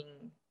wasn't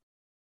being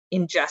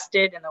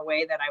ingested in the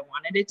way that I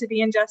wanted it to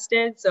be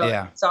ingested.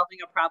 So solving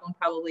a problem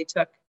probably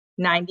took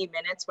 90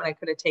 minutes when I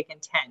could have taken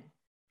 10.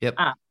 Yep.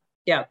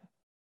 Yeah.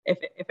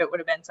 If it would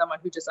have been someone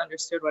who just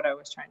understood what I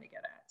was trying to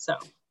get at. So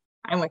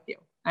I'm with you.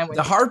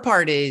 The hard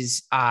part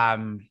is, so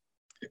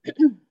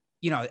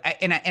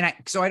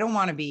I don't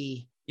want to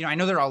be, I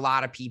know there are a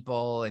lot of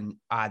people and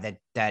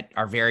that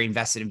are very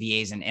invested in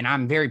VAs, and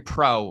I'm very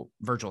pro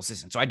virtual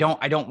assistants. So I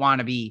don't want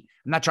to be,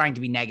 I'm not trying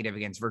to be negative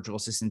against virtual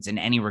assistants in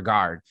any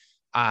regard.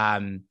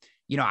 I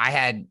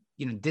had,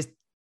 this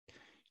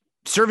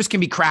service can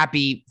be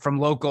crappy from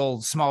local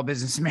small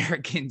business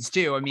Americans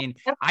too. I mean,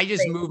 I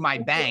just moved my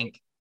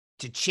bank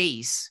to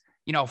Chase,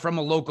 from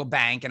a local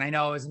bank. And I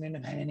know as an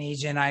independent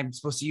agent, I'm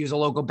supposed to use a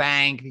local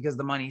bank because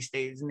the money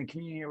stays in the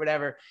community or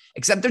whatever,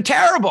 except they're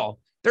terrible.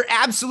 They're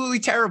absolutely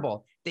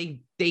terrible.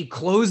 They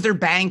close their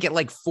bank at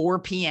like 4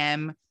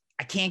 p.m.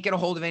 I can't get a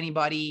hold of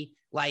anybody.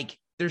 Like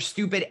their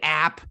stupid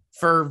app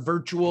for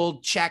virtual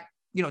check,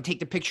 take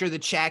the picture of the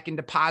check and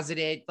deposit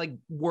it, like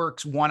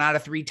works 1 out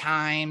of 3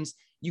 times.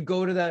 You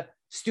go to the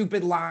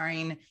stupid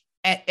line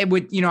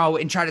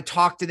and try to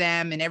talk to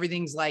them, and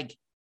everything's like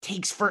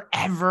takes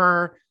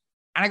forever.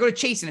 And I go to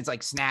Chase and it's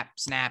like snap,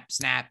 snap,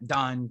 snap,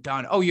 done.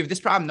 Oh, you have this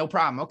problem? No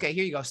problem. Okay,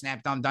 here you go.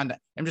 Snap, done.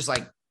 I'm just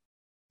like,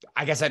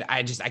 I guess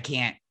I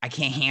can't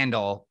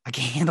handle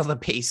the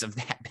pace of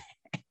that.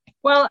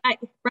 Well, right.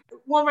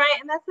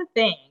 And that's the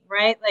thing,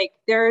 right? Like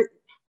there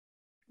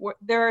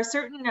are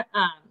certain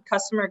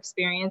customer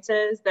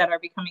experiences that are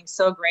becoming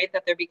so great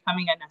that they're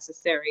becoming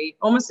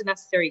almost a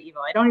necessary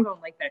evil. I don't even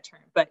like that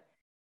term, but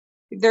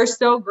they're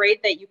so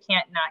great that you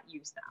can't not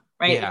use them,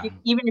 right? Yeah.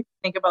 Even if you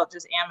think about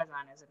just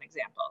Amazon as an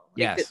example,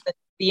 like yes.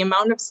 the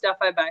amount of stuff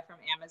I buy from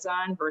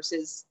Amazon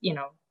versus,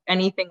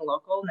 anything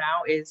local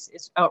now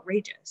is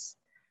outrageous.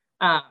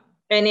 And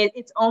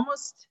it's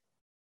almost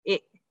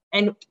it.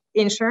 And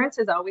insurance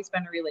has always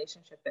been a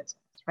relationship business,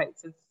 right?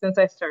 Since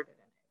I started in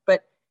it.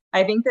 But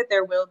I think that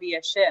there will be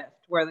a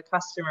shift where the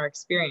customer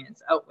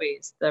experience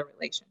outweighs the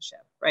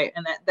relationship, right?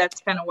 And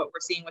that's kind of what we're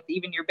seeing with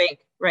even your bank,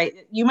 right?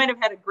 You might have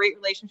had a great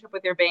relationship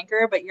with your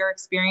banker, but your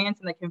experience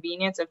and the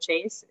convenience of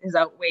Chase has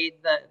outweighed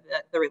the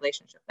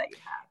relationship that you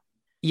have.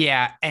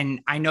 Yeah. And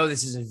I know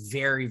this is a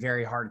very,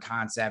 very hard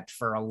concept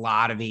for a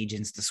lot of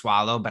agents to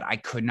swallow, but I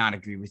could not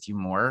agree with you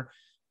more.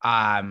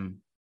 There's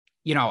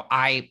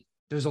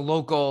a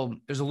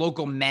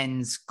local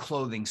men's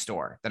clothing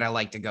store that I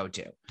like to go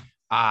to.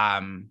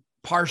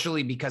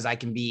 Partially because I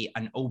can be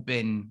an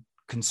open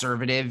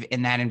conservative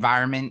in that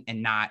environment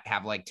and not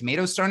have like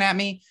tomatoes thrown at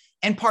me.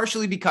 And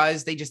partially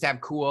because they just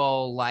have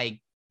cool, like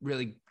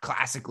really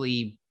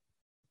classically,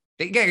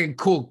 they get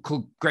cool,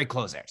 great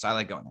clothes there. So I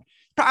like going there.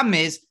 Problem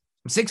is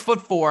I'm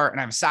 6'4" and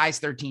I have a size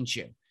 13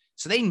 shoe.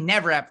 So they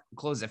never have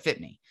clothes that fit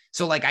me.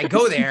 So like I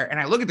go there and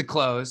I look at the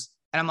clothes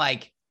and I'm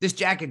like, this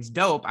jacket's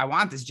dope. I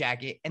want this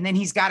jacket. And then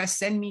he's got to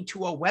send me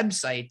to a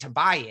website to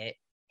buy it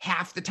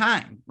half the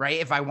time, right?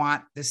 If I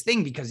want this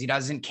thing, because he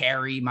doesn't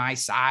carry my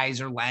size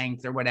or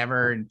length or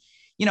whatever. And,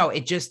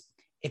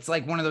 it's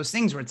like one of those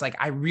things where it's like,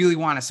 I really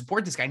want to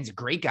support this guy. And he's a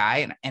great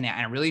guy. And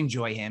I really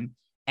enjoy him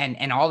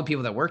and all the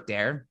people that work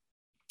there.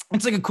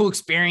 It's like a cool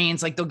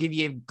experience. Like they'll give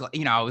you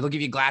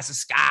a glass of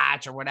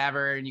scotch or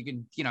whatever. And you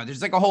can,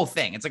 there's like a whole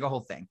thing. It's like a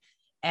whole thing.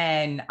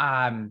 And,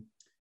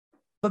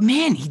 but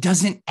man, he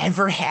doesn't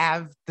ever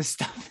have the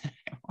stuff that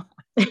I want,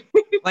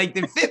 like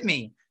that fit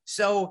me.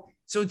 So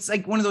it's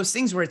like one of those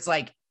things where it's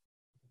like,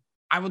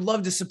 I would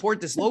love to support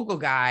this local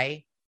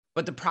guy,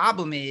 but the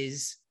problem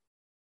is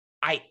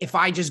if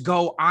I just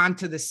go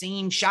onto the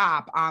same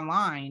shop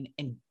online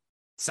and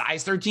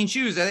size 13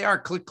 shoes, there they are,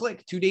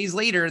 click, 2 days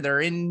later,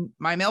 they're in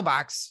my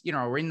mailbox,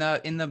 or in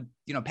the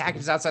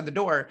packages outside the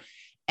door.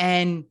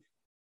 And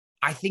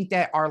I think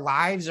that our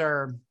lives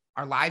are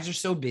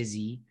so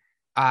busy.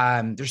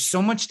 There's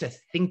so much to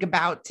think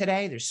about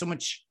today. There's so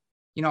much,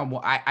 when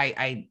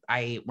I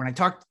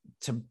talk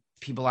to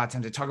people a lot of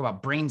times, I talk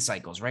about brain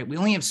cycles, right? We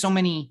only have so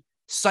many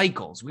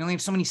cycles.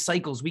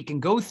 We can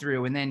go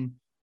through, and then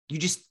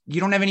you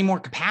don't have any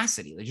more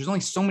capacity. Like there's only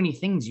so many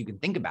things you can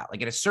think about.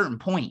 Like at a certain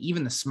point,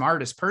 even the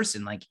smartest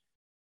person, like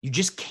you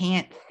just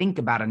can't think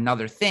about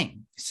another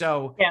thing.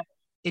 So yeah.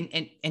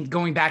 And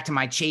going back to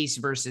my Chase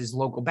versus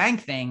local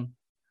bank thing,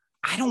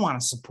 I don't want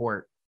to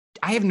support.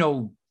 I'm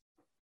not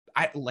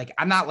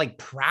like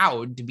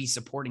proud to be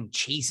supporting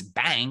Chase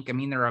Bank. I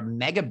mean, they're a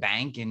mega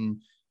bank,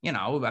 and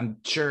I'm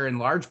sure in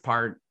large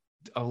part,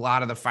 a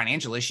lot of the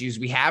financial issues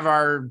we have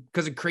are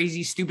because of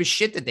crazy, stupid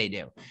shit that they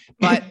do.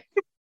 But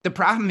the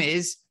problem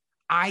is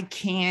I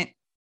can't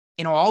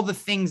in all the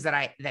things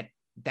that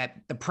that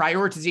the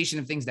prioritization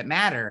of things that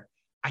matter,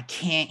 I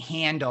can't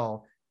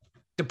handle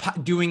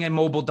doing a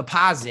mobile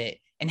deposit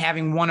and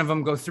having one of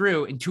them go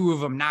through and two of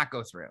them not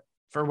go through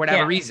for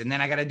whatever reason.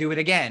 Then I got to do it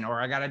again, or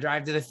I got to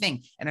drive to the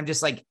thing. And I'm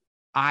just like,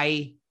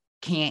 I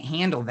can't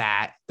handle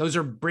that. Those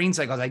are brain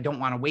cycles I don't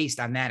want to waste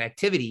on that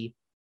activity.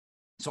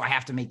 So I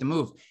have to make the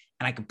move.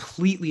 And I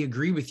completely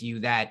agree with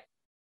you that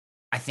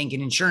I think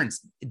in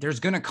insurance, there's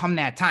going to come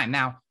that time.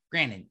 Now,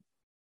 granted,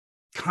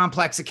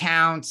 complex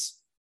accounts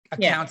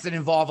that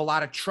involve a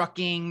lot of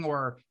trucking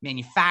or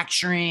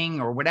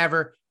manufacturing or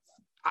whatever,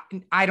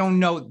 I don't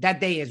know. That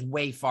day is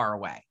way far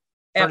away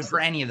for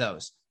any of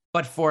those.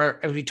 But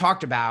as we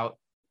talked about,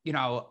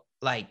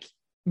 like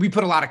we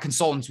put a lot of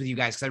consultants with you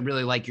guys because I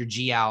really like your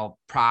GL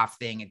prof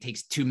thing. It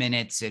takes 2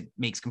 minutes. It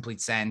makes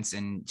complete sense.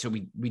 And so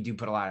we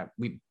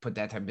put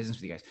that type of business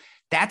with you guys.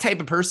 That type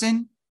of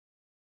person,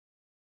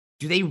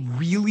 do they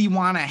really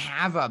want to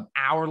have an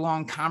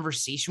hour-long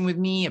conversation with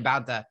me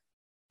about the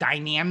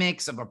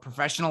dynamics of a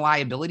professional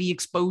liability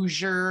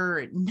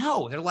exposure?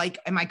 No, they're like,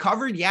 am I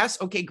covered?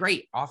 Yes. Okay,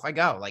 great. Off I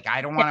go. Like,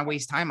 I don't want to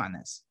waste time on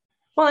this.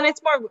 Well, and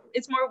it's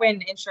more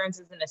when insurance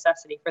is a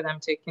necessity for them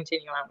to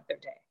continue on with their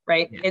day,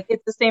 right? Yeah.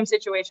 It's the same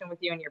situation with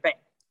you and your bank,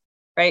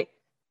 right?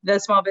 The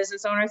small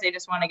business owners, they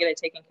just want to get it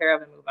taken care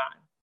of and move on.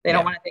 They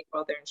don't want to think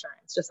about their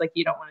insurance, just like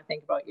you don't want to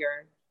think about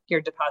your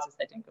deposits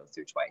that didn't go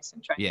through twice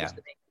and try to use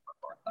the bank before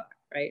 4 o'clock,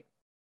 right?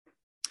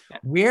 Yeah.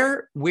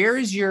 Where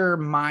is your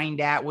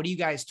mind at? What are you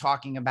guys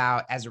talking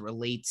about as it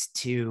relates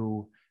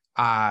to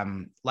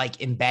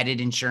like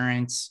embedded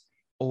insurance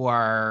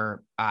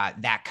or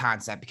that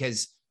concept?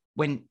 Because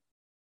when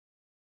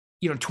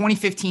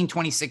 2015,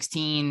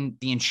 2016,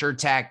 the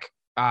InsurTech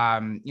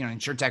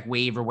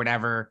wave or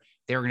whatever,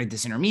 they were going to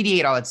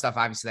disintermediate all that stuff.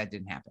 Obviously that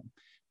didn't happen.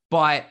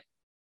 But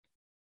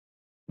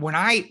when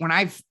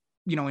I've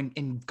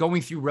in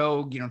going through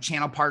Rogue,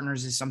 channel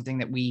partners is something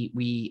that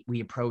we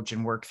approach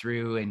and work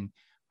through, and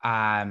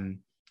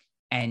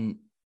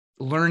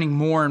learning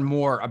more and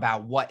more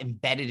about what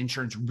embedded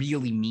insurance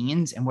really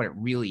means and what it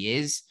really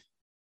is.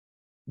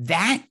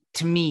 That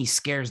to me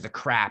scares the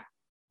crap.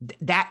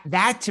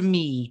 That to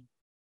me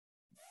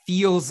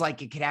feels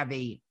like it could have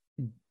a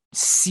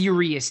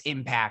serious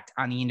impact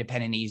on the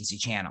independent agency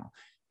channel.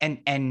 And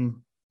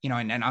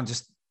I'll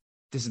just,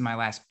 this is my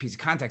last piece of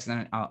context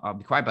and then I'll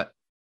be quiet, but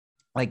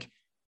like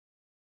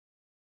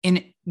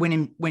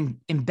when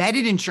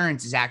embedded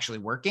insurance is actually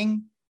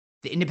working,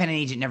 the independent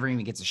agent never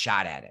even gets a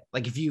shot at it.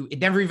 Like it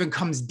never even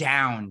comes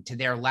down to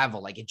their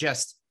level. Like it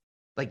just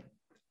like,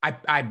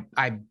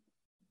 I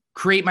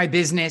create my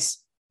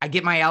business, I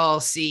get my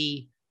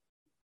LLC,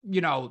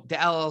 the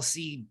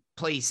LLC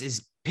place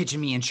is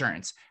pitching me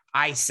insurance.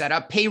 I set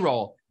up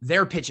payroll,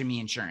 they're pitching me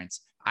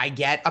insurance. I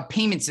get a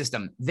payment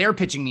system, they're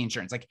pitching me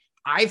insurance. Like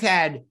I've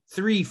had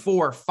 3,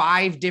 4,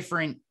 5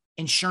 different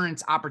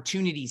insurance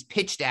opportunities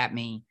pitched at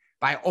me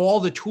by all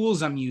the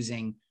tools I'm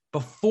using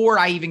before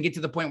I even get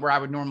to the point where I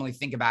would normally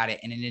think about it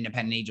and an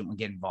independent agent would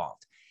get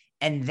involved.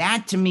 And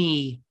that to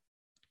me,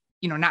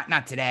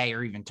 not today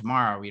or even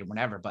tomorrow or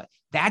whatever, but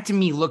that to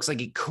me looks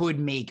like it could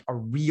make a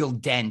real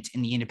dent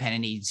in the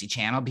independent agency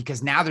channel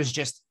because now there's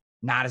just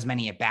not as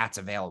many at-bats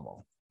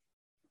available.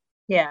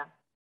 Yeah.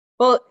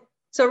 Well,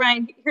 so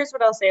Ryan, here's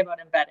what I'll say about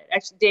embedded.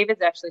 Actually,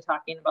 David's actually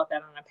talking about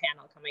that on a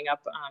panel coming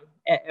up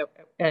at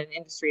an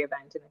industry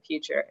event in the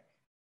future.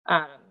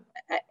 I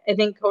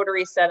think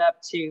Coterie set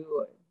up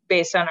to,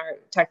 based on our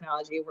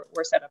technology,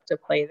 we're set up to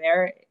play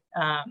there.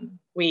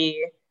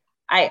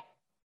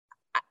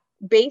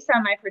 Based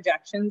on my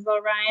projections though,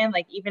 Ryan,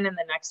 like even in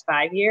the next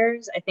 5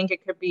 years, I think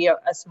it could be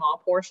a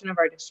small portion of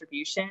our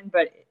distribution,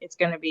 but it's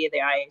going to be the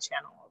IA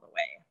channel all the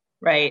way.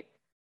 Right.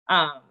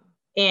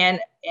 And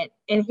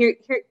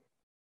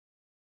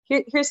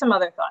here's some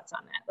other thoughts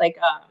on that. Like,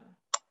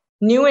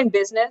 new in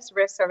business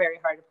risks are very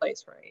hard to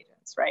place for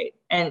agents. Right.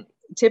 And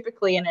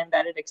typically an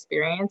embedded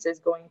experience is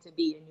going to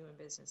be a new in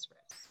business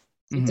risk.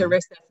 Mm-hmm. It's a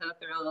risk that set up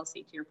their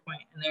LLC to your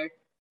point, and they're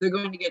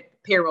going to get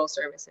payroll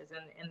services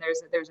and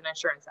there's an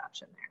insurance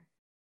option there.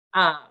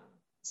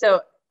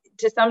 So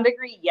to some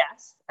degree,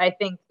 yes, I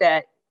think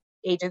that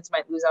agents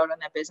might lose out on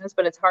that business,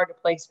 but it's hard to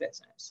place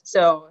business.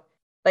 So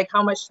like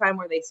how much time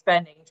were they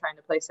spending trying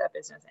to place that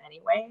business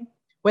anyway?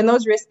 When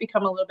those risks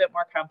become a little bit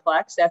more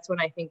complex, that's when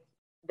I think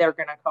they're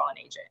going to call an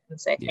agent and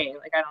say, hey,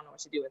 like, I don't know what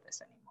to do with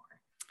this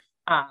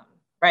anymore.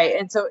 Right.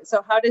 And so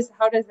how does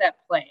that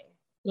play?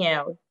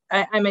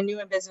 I'm a new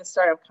in business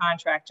startup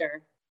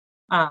contractor.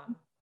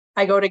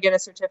 I go to get a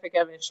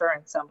certificate of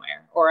insurance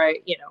somewhere, or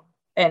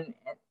and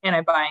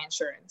I buy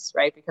insurance,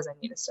 right? Because I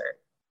need a cert.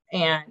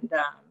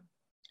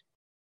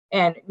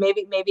 And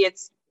maybe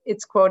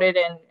it's quoted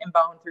and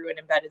bound through an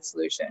embedded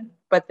solution.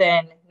 But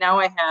then now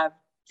I have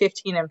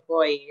 15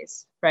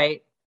 employees,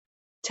 right?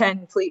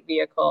 10 fleet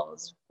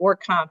vehicles,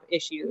 work comp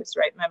issues,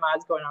 right? My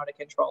mod's going out of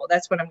control.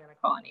 That's when I'm going to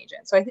call an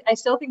agent. So I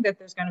still think that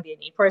there's going to be a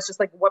need for it. It's just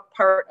like what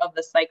part of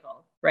the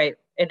cycle, right?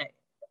 In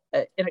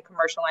a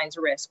commercial lines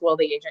risk, will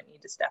the agent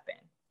need to step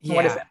in? Yeah.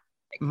 What is that?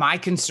 My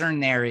concern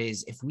there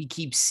is if we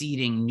keep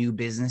seeding new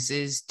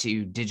businesses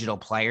to digital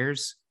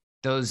players,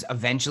 those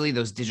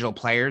digital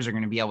players are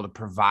going to be able to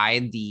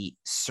provide the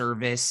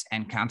service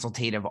and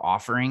consultative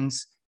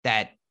offerings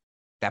that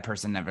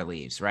person never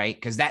leaves, right?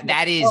 Because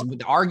that is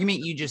the argument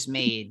you just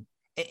made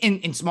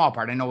in small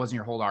part. I know it wasn't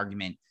your whole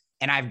argument.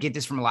 And I get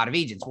this from a lot of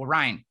agents. Well,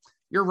 Ryan,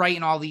 you're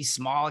writing all these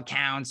small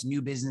accounts,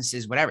 new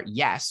businesses, whatever.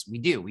 Yes, we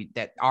do.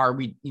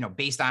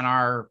 Based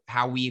on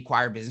how we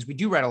acquire business, we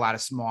do write a lot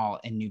of small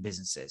and new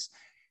businesses.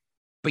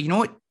 But you know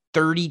what?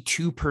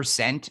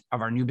 32%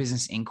 of our new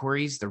business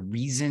inquiries, the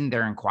reason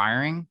they're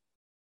inquiring,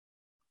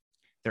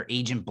 their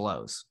agent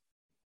blows.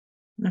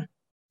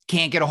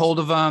 Can't get a hold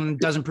of them,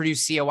 doesn't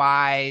produce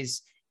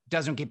COIs,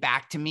 doesn't get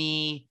back to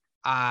me.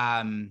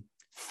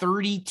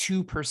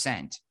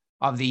 32%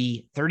 of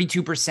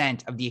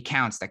the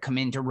accounts that come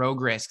into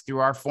Rogue Risk through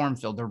our form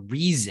fill, the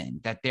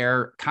reason that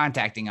they're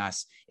contacting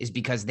us is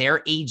because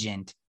their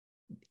agent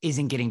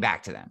isn't getting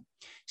back to them.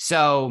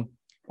 So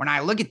when I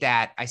look at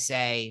that, I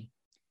say,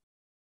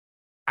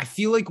 I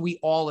feel like we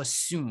all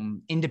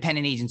assume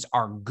independent agents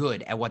are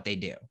good at what they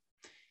do.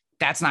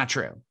 That's not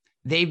true.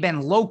 They've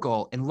been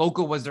local, and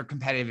local was their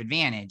competitive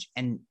advantage.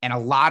 And a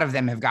lot of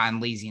them have gotten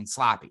lazy and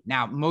sloppy.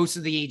 Now, most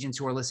of the agents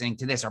who are listening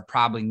to this are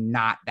probably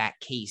not that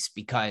case,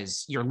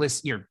 because you're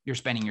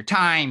spending your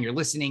time, you're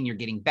listening, you're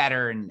getting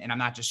better. And I'm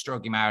not just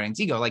stroking my audience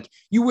ego. Like,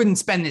 you wouldn't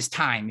spend this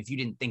time if you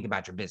didn't think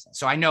about your business.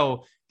 So I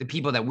know the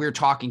people that we're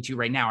talking to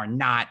right now are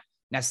not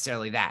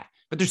necessarily that,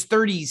 but there's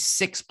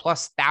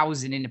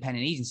 36,000+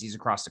 independent agencies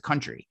across the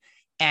country.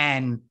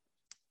 And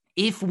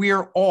if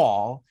we're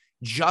all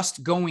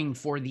just going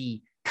for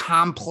the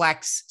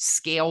complex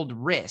scaled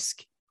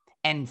risk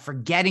and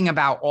forgetting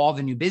about all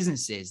the new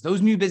businesses,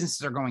 those new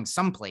businesses are going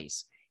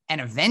someplace.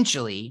 And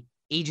eventually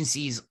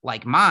agencies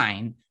like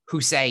mine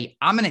who say,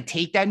 I'm going to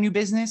take that new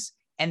business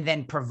and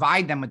then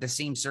provide them with the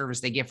same service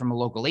they get from a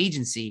local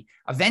agency.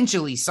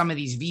 Eventually, some of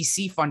these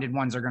VC funded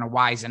ones are going to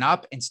wisen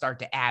up and start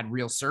to add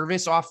real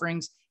service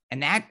offerings.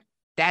 And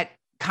that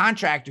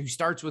contractor who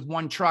starts with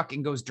one truck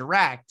and goes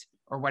direct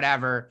or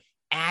whatever,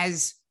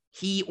 as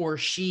he or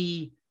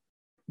she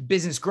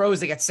business grows,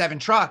 they got 7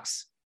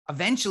 trucks.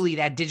 Eventually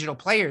that digital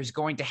player is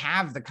going to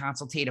have the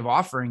consultative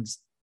offerings.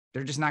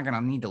 They're just not going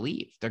to need to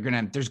leave. They're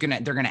going to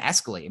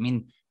escalate. I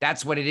mean,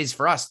 that's what it is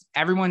for us.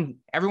 Everyone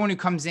who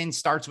comes in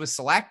starts with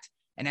Select.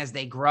 And as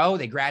they grow,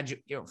 they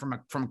graduate, from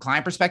a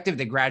client perspective,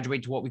 they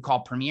graduate to what we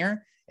call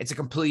Premier. It's a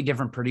completely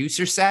different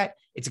producer set.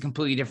 It's a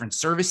completely different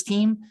service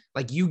team.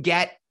 Like, you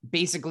get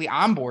basically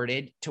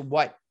onboarded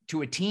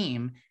to a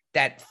team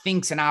that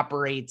thinks and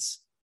operates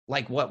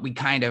like what we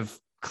kind of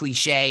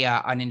cliche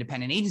an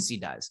independent agency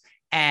does.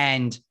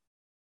 And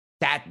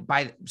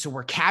so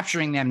we're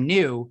capturing them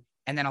new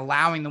and then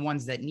allowing the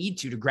ones that need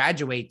to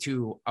graduate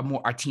to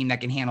a team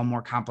that can handle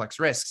more complex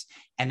risks.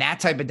 And that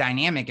type of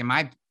dynamic,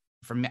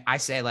 I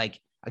say, like,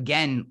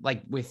 again,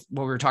 like with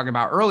what we were talking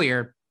about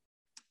earlier,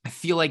 I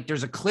feel like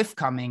there's a cliff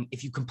coming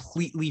if you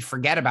completely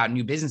forget about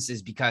new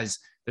businesses because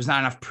there's not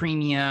enough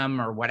premium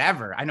or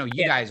whatever. I know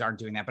you guys aren't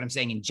doing that, but I'm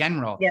saying in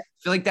general, I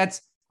feel like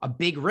that's a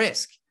big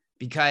risk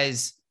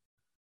because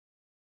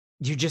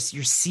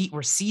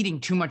we're seeding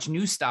too much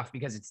new stuff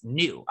because it's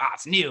new.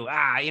 It's new.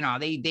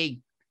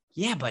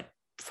 But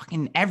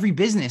fucking every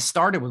business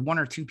started with 1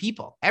 or 2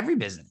 people. Every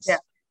business. Yeah.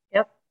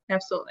 Yep.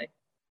 Absolutely.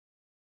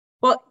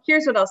 Well,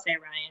 here's what I'll say,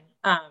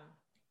 Ryan.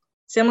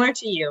 Similar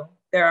to you,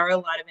 there are a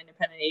lot of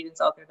independent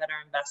agents out there that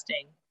are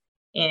investing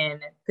in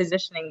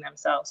positioning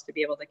themselves to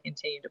be able to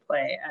continue to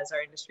play as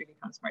our industry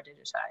becomes more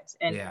digitized.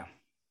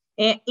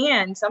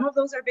 And some of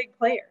those are big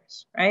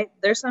players, right?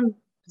 There's some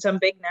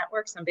big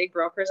networks, some big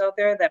brokers out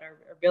there that are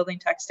building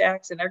tech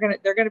stacks, and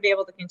they're gonna be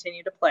able to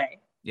continue to play.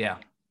 Yeah.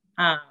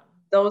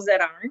 Those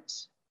that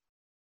aren't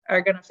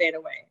are gonna fade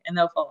away, and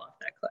they'll fall off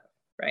that cliff,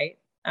 right?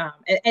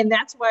 And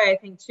that's why I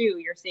think too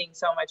you're seeing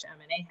so much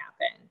M&A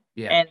happen,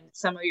 and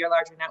some of your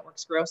larger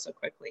networks grow so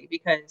quickly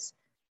because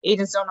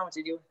agents don't know what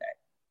to do with it.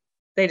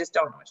 They just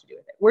don't know what to do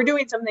with it. We're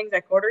doing some things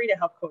at Coterie to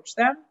help coach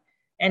them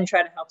and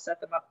try to help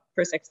set them up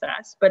for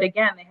success. But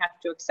again, they have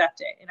to accept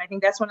it. And I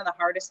think that's one of the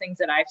hardest things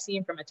that I've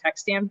seen from a tech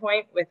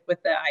standpoint with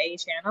the IA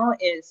channel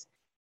is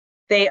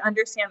they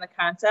understand the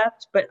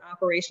concept, but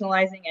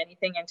operationalizing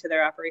anything into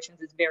their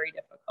operations is very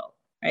difficult,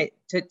 right?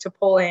 To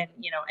pull in,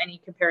 any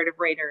comparative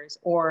raters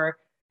or,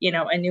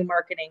 a new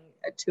marketing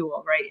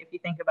tool, right? If you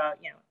think about,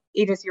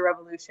 Agency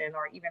Revolution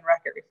or even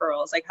record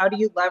referrals, like how do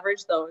you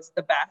leverage those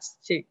the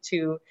best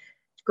to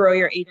grow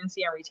your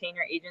agency and retain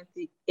your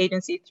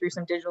agency through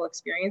some digital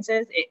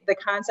experiences? The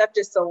concept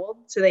is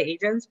sold to the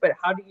agents, but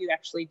how do you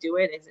actually do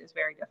it is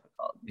very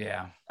difficult.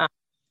 Yeah.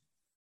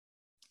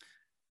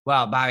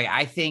 Well, Bobbie,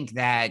 I think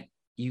that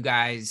you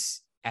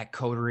guys at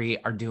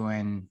Coterie are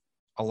doing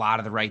a lot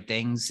of the right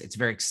things. It's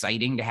very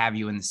exciting to have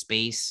you in the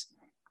space.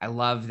 I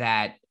love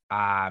that.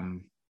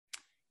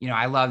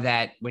 I love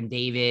that when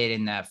David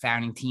and the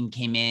founding team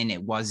came in,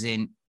 it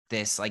wasn't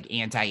this like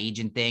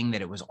anti-agent thing,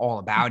 that it was all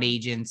about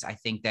agents. I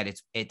think that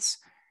it's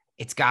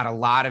it's got a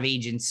lot of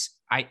agents.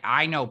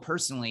 I know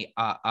personally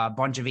a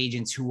bunch of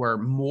agents who are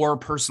more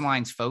personal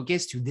lines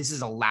focused, who this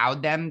has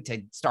allowed them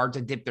to start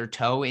to dip their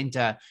toe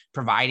into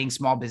providing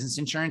small business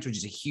insurance, which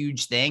is a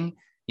huge thing.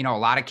 You know, a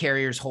lot of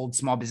carriers hold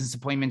small business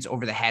appointments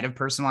over the head of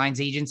personal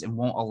lines agents and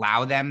won't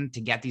allow them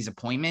to get these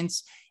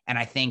appointments. And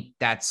I think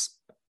that's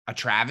a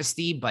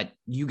travesty, but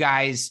you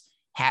guys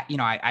have, you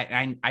know,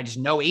 I just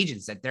know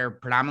agents that they're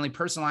predominantly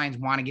personal lines,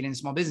 want to get into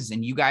small business,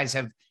 and you guys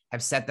have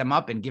set them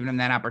up and given them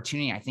that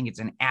opportunity. I think it's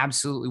an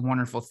absolutely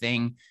wonderful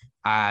thing.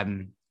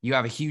 You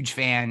have a huge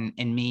fan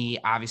in me,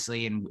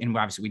 obviously, and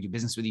obviously we do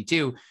business with you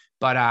too.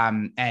 But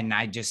and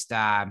I just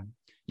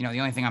you know, the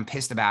only thing I'm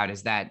pissed about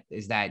is that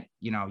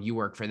you know, you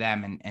work for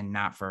them and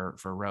not for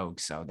Rogue.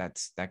 So that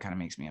kind of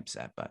makes me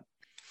upset. But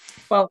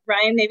well,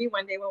 Ryan, maybe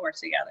one day we'll work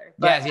together.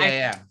 But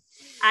yeah.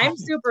 I'm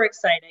super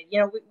excited.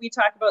 You know, we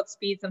talk about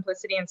speed,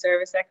 simplicity, and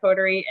service at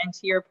Coterie, and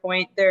to your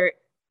point,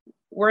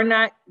 we're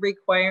not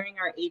requiring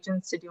our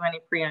agents to do any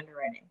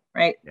pre-underwriting,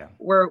 right? Yeah.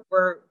 We're 100%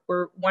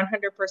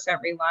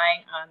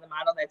 relying on the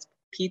model that's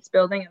Pete's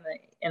building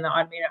and the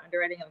automated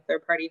underwriting and the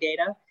third-party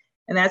data.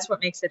 And that's what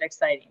makes it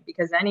exciting,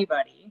 because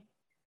anybody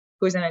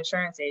who's an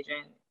insurance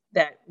agent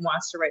that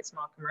wants to write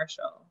small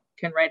commercial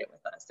can write it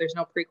with us. There's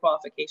no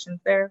pre-qualifications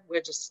there.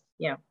 We're just,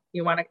 you know,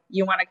 you want a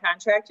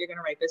contract, you're going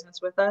to write business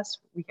with us.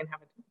 We can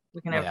have a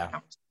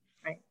conversation.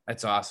 Right.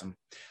 That's awesome.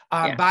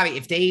 Bobbie,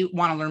 if they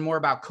want to learn more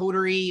about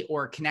Coterie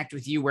or connect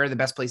with you, where are the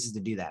best places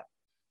to do that?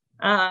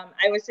 I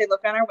would say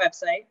look on our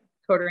website,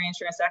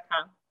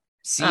 coterieinsurance.com.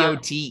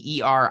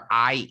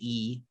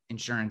 COTERIE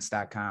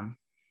insurance.com.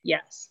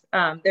 Yes.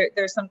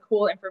 There's some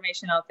cool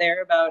information out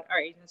there about our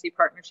agency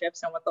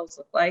partnerships and what those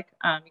look like.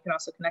 You can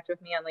also connect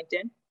with me on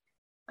LinkedIn.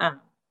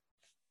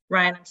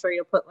 Ryan, I'm sure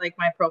you'll put like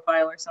my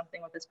profile or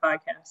something with this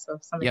podcast. So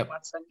if somebody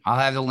wants to. I'll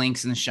have the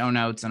links in the show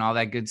notes and all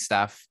that good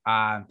stuff.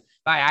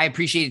 I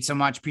appreciate it so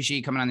much. Appreciate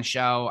you coming on the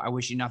show. I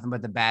wish you nothing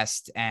but the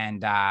best.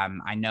 And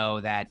I know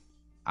that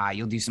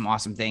you'll do some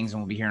awesome things,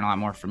 and we'll be hearing a lot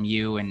more from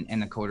you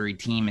and the Coterie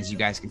team as you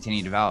guys continue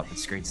to develop.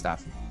 It's great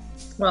stuff.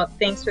 Well,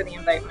 thanks for the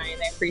invite, Ryan.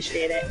 I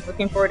appreciate it.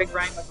 Looking forward to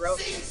growing with Rogue.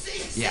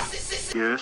 Yeah. Yes.